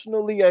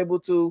emotionally able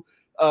to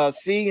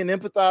see and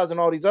empathize and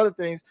all these other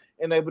things,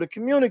 and able to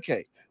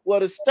communicate.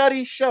 Well, the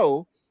studies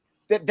show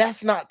that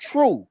that's not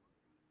true.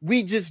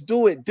 We just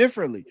do it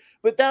differently.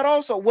 But that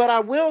also, what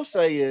I will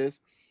say is,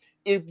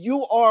 if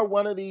you are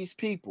one of these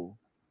people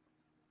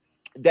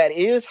that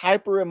is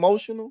hyper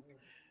emotional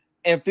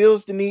and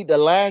feels the need to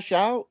lash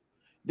out,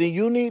 then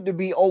you need to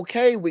be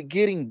okay with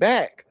getting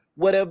back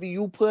whatever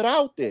you put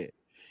out there.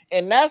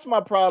 And that's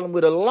my problem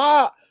with a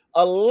lot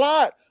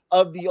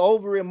of the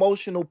over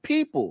emotional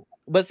people.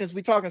 But since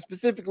we're talking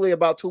specifically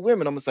about two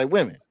women, I'm gonna say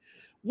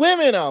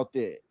women out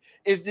there,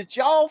 is that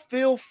y'all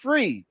feel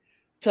free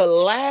to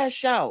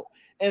lash out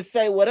and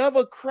say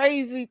whatever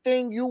crazy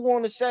thing you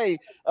want to say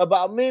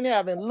about men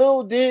having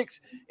little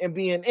dicks and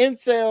being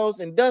incels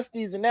and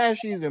dusties and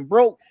ashies and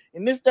broke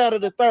and this, that, or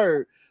the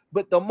third.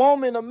 But the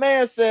moment a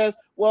man says,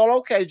 well,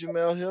 okay,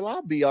 Jemele Hill,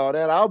 I'll be all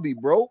that. I'll be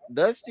broke,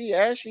 dusty,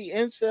 ashy,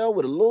 incel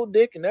with a little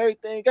dick and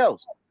everything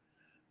else.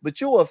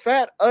 But you a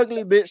fat,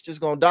 ugly bitch that's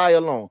going to die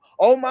alone.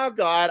 Oh, my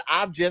God,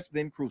 I've just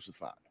been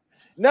crucified.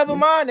 Never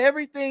mind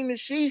everything that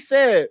she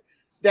said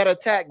that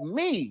attacked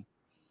me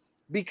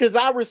because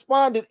I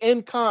responded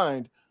in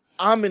kind.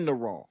 I'm in the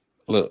wrong.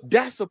 Look,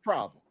 that's a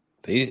problem.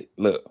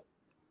 Look,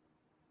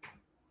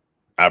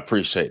 I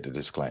appreciate the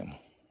disclaimer.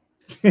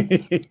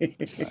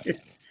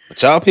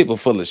 But y'all people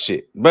full of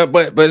shit.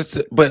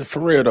 But for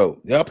real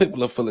though, y'all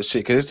people are full of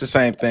shit because it's the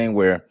same thing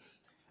where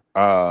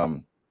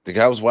the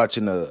guy was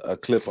watching a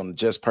clip on the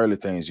Just Pearly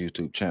Things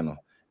YouTube channel,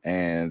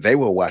 and they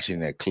were watching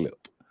that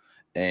clip.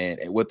 And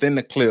within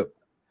the clip,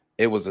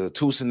 it was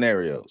two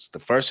scenarios. The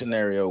first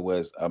scenario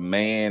was a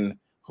man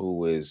who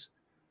was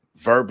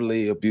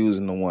verbally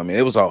abusing the woman.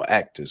 It was all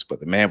actors, but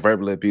the man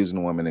verbally abusing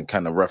the woman and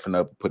kind of roughing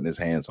up, putting his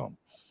hands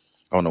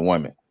on the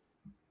woman.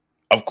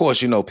 Of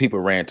course, you know, people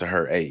ran to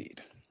her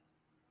aid.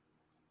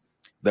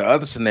 The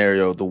other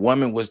scenario, the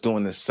woman was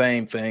doing the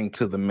same thing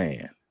to the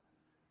man.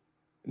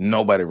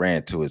 Nobody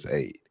ran to his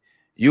aid.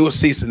 You will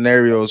see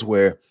scenarios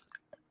where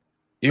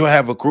you'll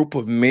have a group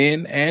of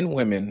men and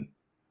women,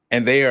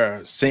 and they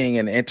are seeing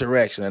an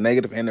interaction, a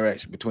negative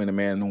interaction between the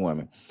man and the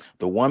woman.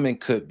 The woman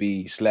could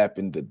be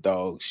slapping the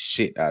dog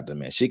shit out of the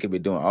man. She could be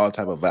doing all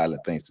type of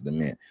violent things to the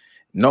men.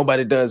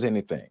 Nobody does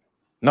anything.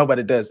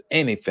 Nobody does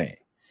anything.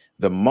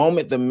 The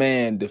moment the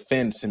man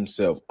defends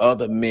himself,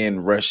 other men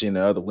rush in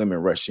and other women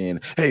rush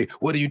in. Hey,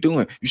 what are you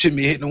doing? You shouldn't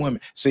be hitting a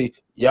woman. See,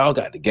 y'all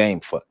got the game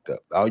fucked up.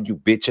 All you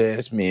bitch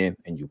ass men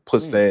and you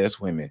puss ass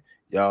women,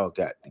 y'all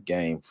got the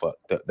game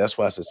fucked up. That's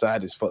why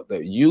society's fucked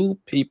up. You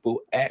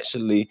people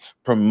actually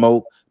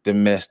promote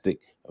domestic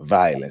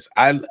violence.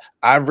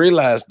 I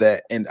realized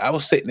that, and I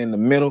was sitting in the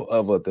middle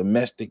of a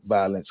domestic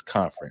violence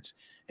conference,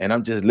 and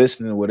I'm just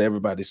listening to what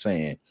everybody's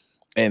saying.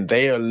 And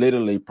they are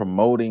literally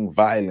promoting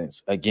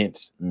violence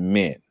against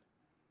men.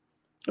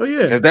 Oh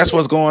yeah, that's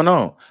what's going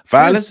on.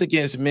 Violence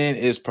against men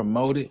is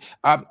promoted.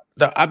 I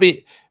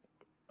be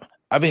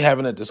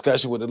having a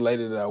discussion with a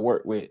lady that I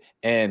work with,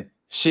 and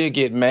she'll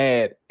get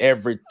mad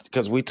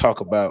because we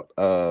talk about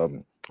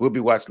we'll be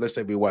watching. Let's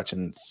say we're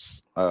watching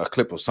a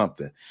clip of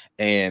something,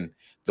 and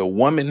the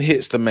woman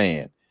hits the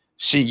man.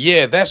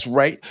 Yeah, that's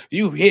right.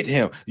 You hit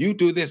him. You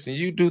do this and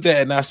you do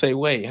that, and I say,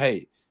 wait,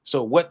 hey.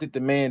 So what did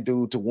the man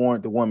do to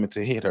warrant the woman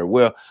to hit her?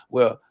 Well,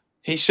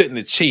 he shouldn't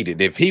have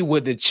cheated. If he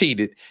wouldn't have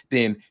cheated,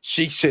 then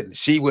she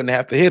wouldn't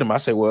have to hit him. I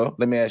say, well,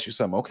 let me ask you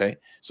something. Okay.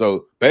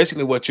 So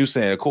basically what you're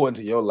saying, according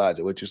to your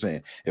logic, what you're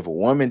saying, if a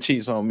woman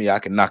cheats on me, I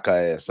can knock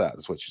her ass out.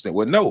 That's what you're saying.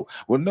 Well,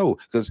 no,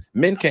 because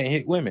men can't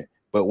hit women,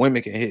 but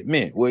women can hit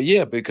men. Well,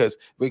 yeah, because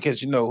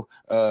you know,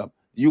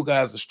 you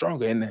guys are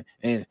stronger.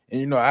 And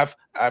you know, I've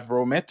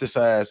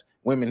romanticized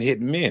women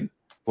hitting men.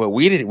 Well,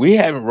 we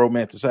haven't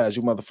romanticized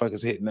you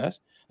motherfuckers hitting us.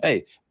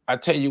 Hey, I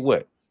tell you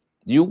what,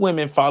 you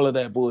women follow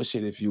that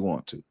bullshit if you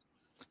want to.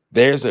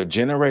 There's a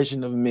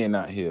generation of men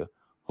out here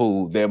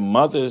who their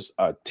mothers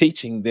are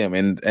teaching them.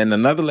 And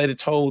another lady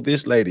told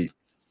this lady,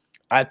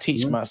 I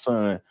teach my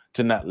son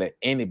to not let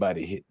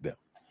anybody hit them.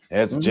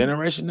 There's a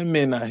generation of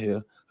men out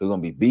here who are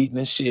going to be beating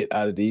the shit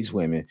out of these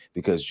women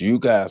because you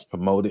guys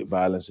promoted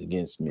violence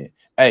against men.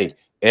 Hey,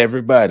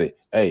 everybody,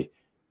 hey,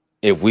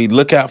 if we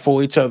look out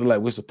for each other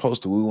like we're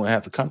supposed to, we won't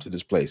have to come to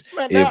this place.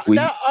 Man,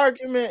 that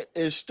argument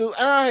is stupid.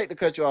 And I hate to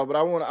cut you off, but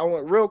I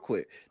want real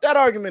quick. That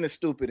argument is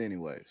stupid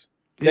anyways.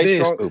 It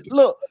is stupid.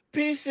 Look,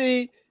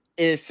 PC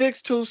is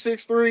 6'2",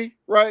 6'3",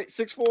 right?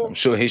 6'4". I'm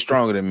sure he's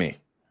stronger than me.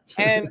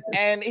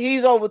 And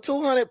he's over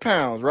 200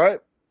 pounds, right?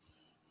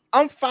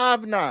 I'm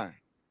 5'9",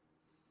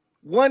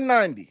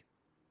 190.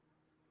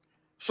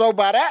 So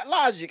by that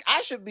logic,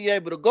 I should be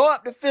able to go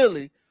up to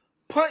Philly,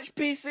 punch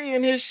PC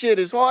in his shit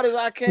as hard as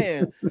I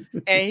can,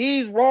 and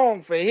he's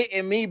wrong for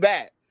hitting me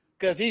back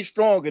because he's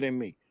stronger than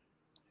me.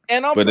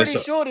 And I'm pretty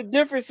sure the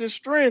difference in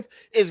strength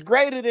is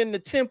greater than the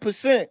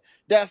 10%.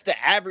 That's the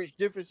average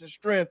difference in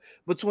strength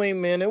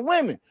between men and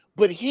women.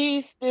 But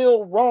he's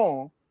still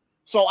wrong.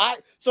 So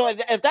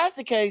if that's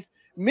the case,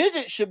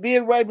 midgets should be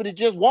able to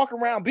just walk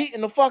around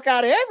beating the fuck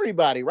out of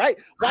everybody, right?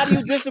 Why do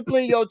you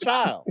discipline your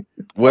child?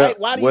 Well, right?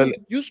 Why do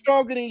you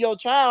stronger than your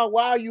child?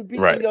 Why are you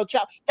beating your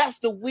child? That's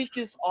the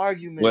weakest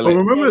argument. Well,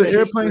 remember the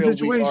airplane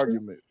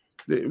situation,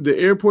 the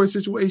airport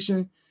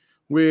situation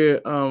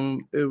where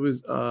it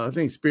was I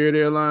think Spirit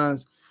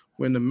Airlines,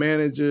 when the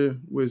manager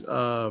was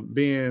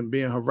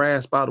being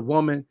harassed by the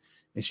woman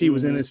and she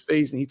was in his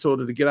face and he told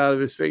her to get out of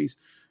his face.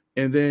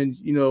 And then,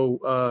 you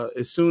know,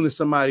 as soon as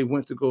somebody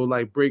went to go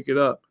like break it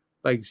up,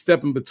 like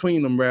stepping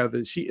between them,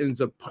 rather, she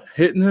ends up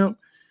hitting him.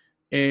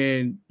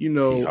 And you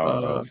know, he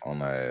on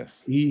my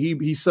ass.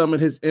 He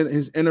summoned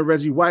his inner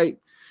Reggie White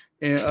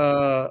and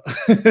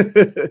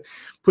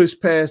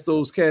pushed past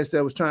those cats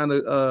that was trying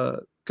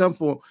to come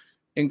for him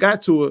and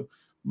got to her.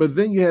 But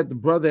then you had the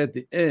brother at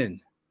the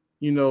end,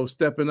 you know,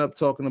 stepping up,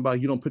 talking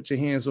about you don't put your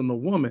hands on the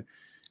woman.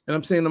 And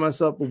I'm saying to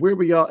myself, but where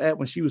were y'all at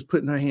when she was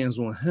putting her hands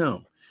on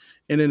him?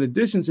 And in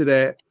addition to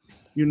that,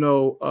 you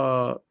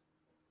know,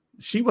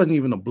 she wasn't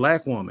even a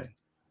black woman,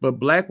 but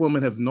black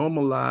women have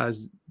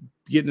normalized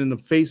getting in the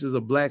faces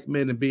of black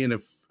men and being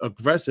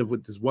aggressive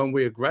with this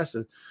one-way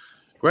aggression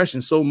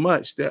so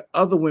much that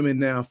other women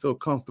now feel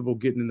comfortable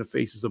getting in the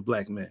faces of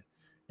black men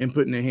and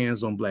putting their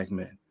hands on black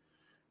men.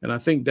 And I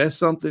think that's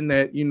something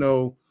that, you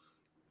know,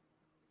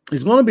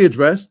 is going to be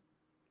addressed.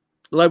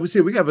 Like we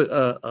said, we have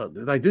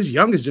like this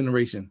youngest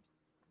generation.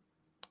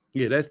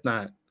 Yeah, that's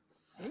not.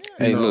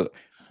 Hey, look,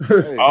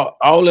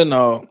 all in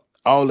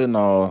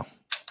all,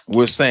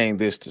 we're saying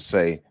this to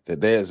say that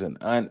there's an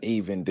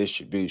uneven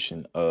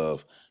distribution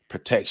of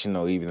protection,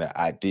 or even the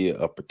idea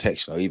of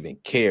protection, or even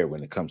care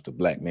when it comes to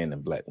black men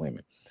and black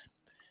women.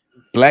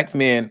 Black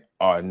men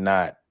are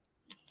not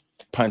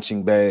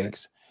punching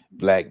bags.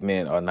 Black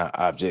men are not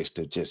objects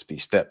to just be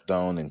stepped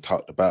on and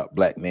talked about.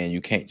 Black men, you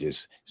can't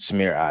just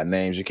smear our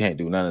names. You can't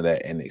do none of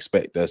that and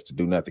expect us to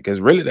do nothing, because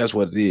really that's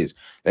what it is.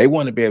 They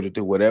want to be able to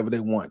do whatever they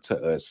want to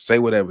us, say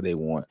whatever they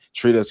want,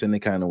 treat us any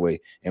kind of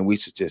way, and we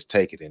should just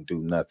take it and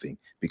do nothing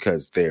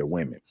because they're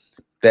women.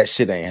 That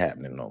shit ain't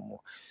happening no more.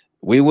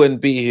 We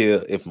wouldn't be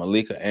here if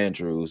Malika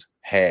Andrews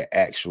had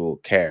actual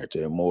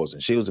character and morals,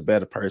 and she was a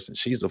better person.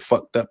 She's a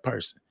fucked up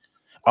person.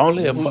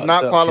 Only a who's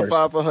not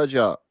qualified for her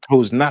job.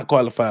 Who's not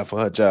qualified for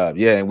her job.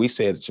 Yeah, and we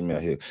said it,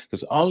 Jamel, here,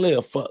 because only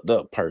a fucked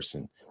up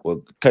person. Well,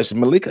 because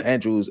Malika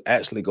Andrews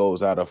actually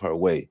goes out of her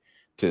way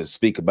to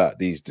speak about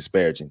these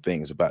disparaging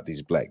things about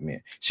these black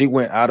men. She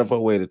went out of her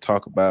way to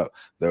talk about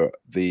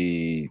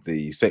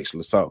the sexual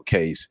assault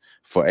case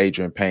for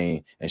Adrian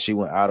Payne, and she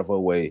went out of her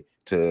way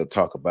to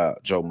talk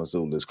about Joe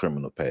Mazzulla's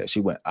criminal past. She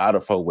went out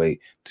of her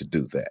way to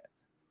do that.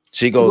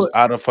 She goes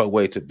out of her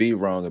way to be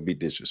wrong and be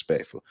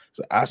disrespectful.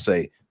 So I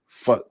say,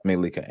 fuck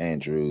Malika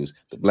Andrews.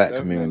 The black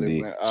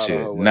community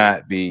should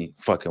not be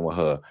fucking with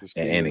her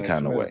in any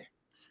kind of way.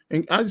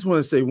 And I just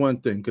want to say one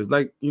thing, because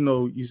like, you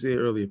know, you said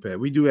earlier, Pat,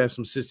 we do have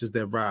some sisters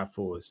that ride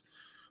for us.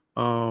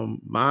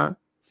 My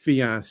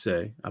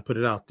fiance, I put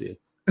it out there,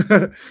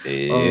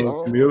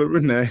 Camila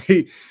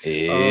Renee,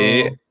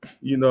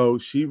 you know,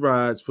 she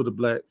rides for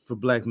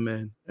black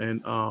men.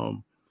 And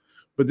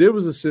but there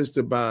was a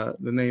sister by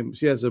the name,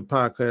 she has a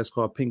podcast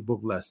called Pink Book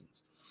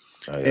Lessons.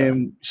 Oh, yeah.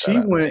 And she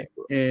went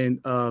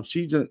and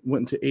she just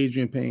went into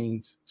Adrian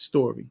Payne's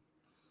story.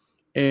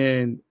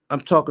 And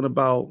I'm talking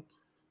about,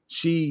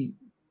 she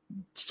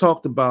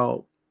talked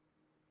about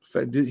the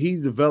fact that he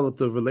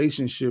developed a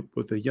relationship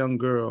with a young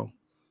girl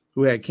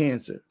who had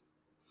cancer.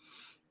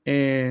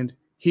 And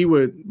he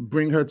would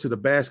bring her to the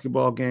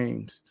basketball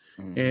games,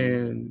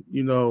 and,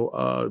 you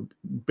know,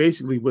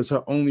 basically was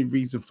her only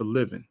reason for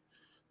living.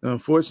 Now,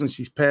 unfortunately,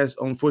 she passed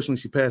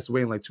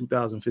away in like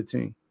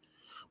 2015.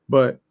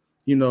 But,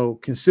 you know,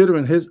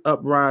 considering his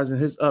uprising,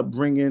 his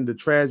upbringing, the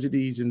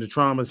tragedies and the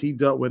traumas he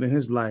dealt with in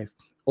his life,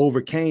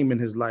 overcame in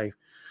his life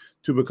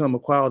to become a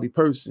quality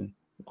person,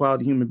 a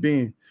quality human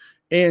being,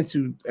 and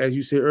to, as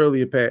you said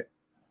earlier, Pat,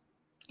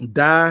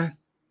 die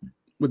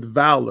with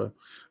valor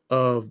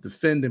of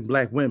defending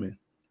black women.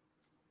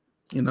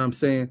 You know what I'm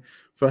saying?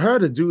 For her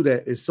to do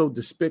that is so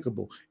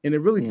despicable. And it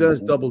really does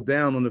double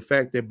down on the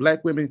fact that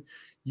black women,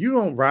 you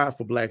don't ride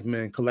for black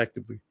men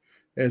collectively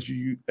as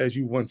you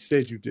once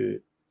said you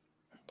did.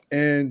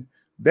 And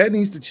that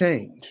needs to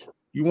change.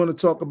 You want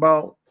to talk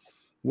about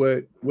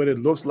what it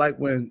looks like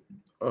when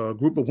a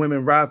group of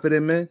women ride for their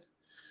men?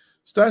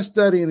 Start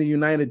studying the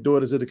United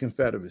Daughters of the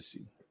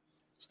Confederacy.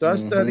 Start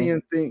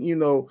studying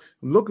things,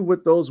 look at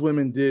what those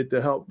women did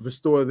to help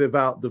restore the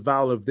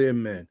valor of their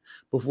men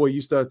before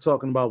you start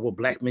talking about, well,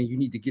 black men, you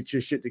need to get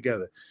your shit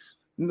together.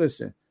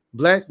 Listen,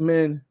 black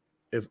men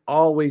have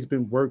always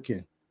been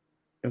working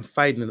and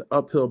fighting an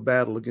uphill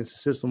battle against the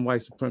system of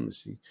white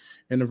supremacy.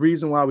 And the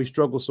reason why we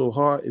struggle so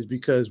hard is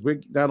because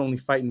we're not only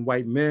fighting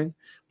white men,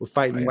 we're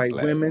fighting white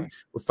women,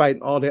 we're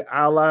fighting all their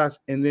allies,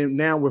 and then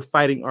now we're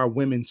fighting our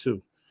women too.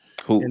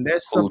 And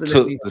that's something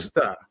that needs to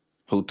stop.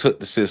 Who took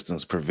the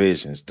system's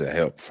provisions to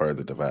help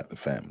further divide the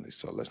family.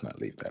 So let's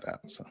not leave that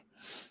out. So,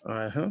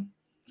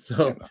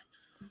 So,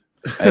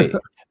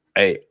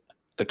 hey,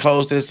 to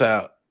close this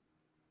out,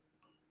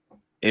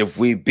 if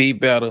we be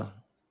better,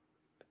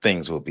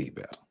 things will be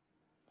better.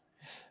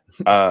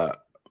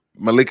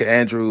 Malika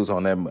Andrews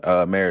on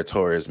that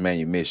meritorious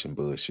manumission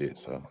bullshit.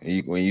 So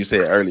when you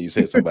said earlier, you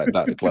said something about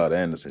Dr. Claudia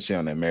Anderson. She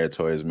on that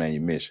meritorious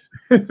manumission.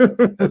 So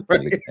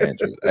Malika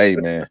Andrews. Hey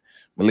man,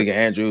 Malika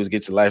Andrews,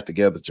 get your life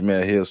together.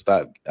 Jamel Hill,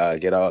 stop,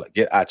 get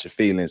out your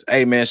feelings.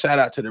 Hey man, shout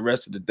out to the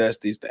rest of the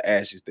Dusties, the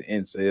Ashes, the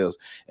Incels,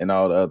 and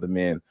all the other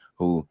men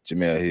who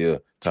Jamel Hill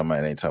talking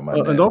about ain't talking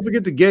about. And don't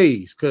forget the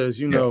gays, because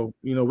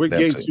we're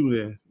gay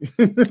too.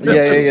 Then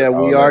yeah,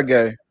 we are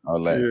gay.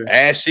 All that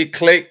Ashy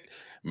click,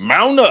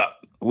 mount up.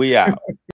 We out.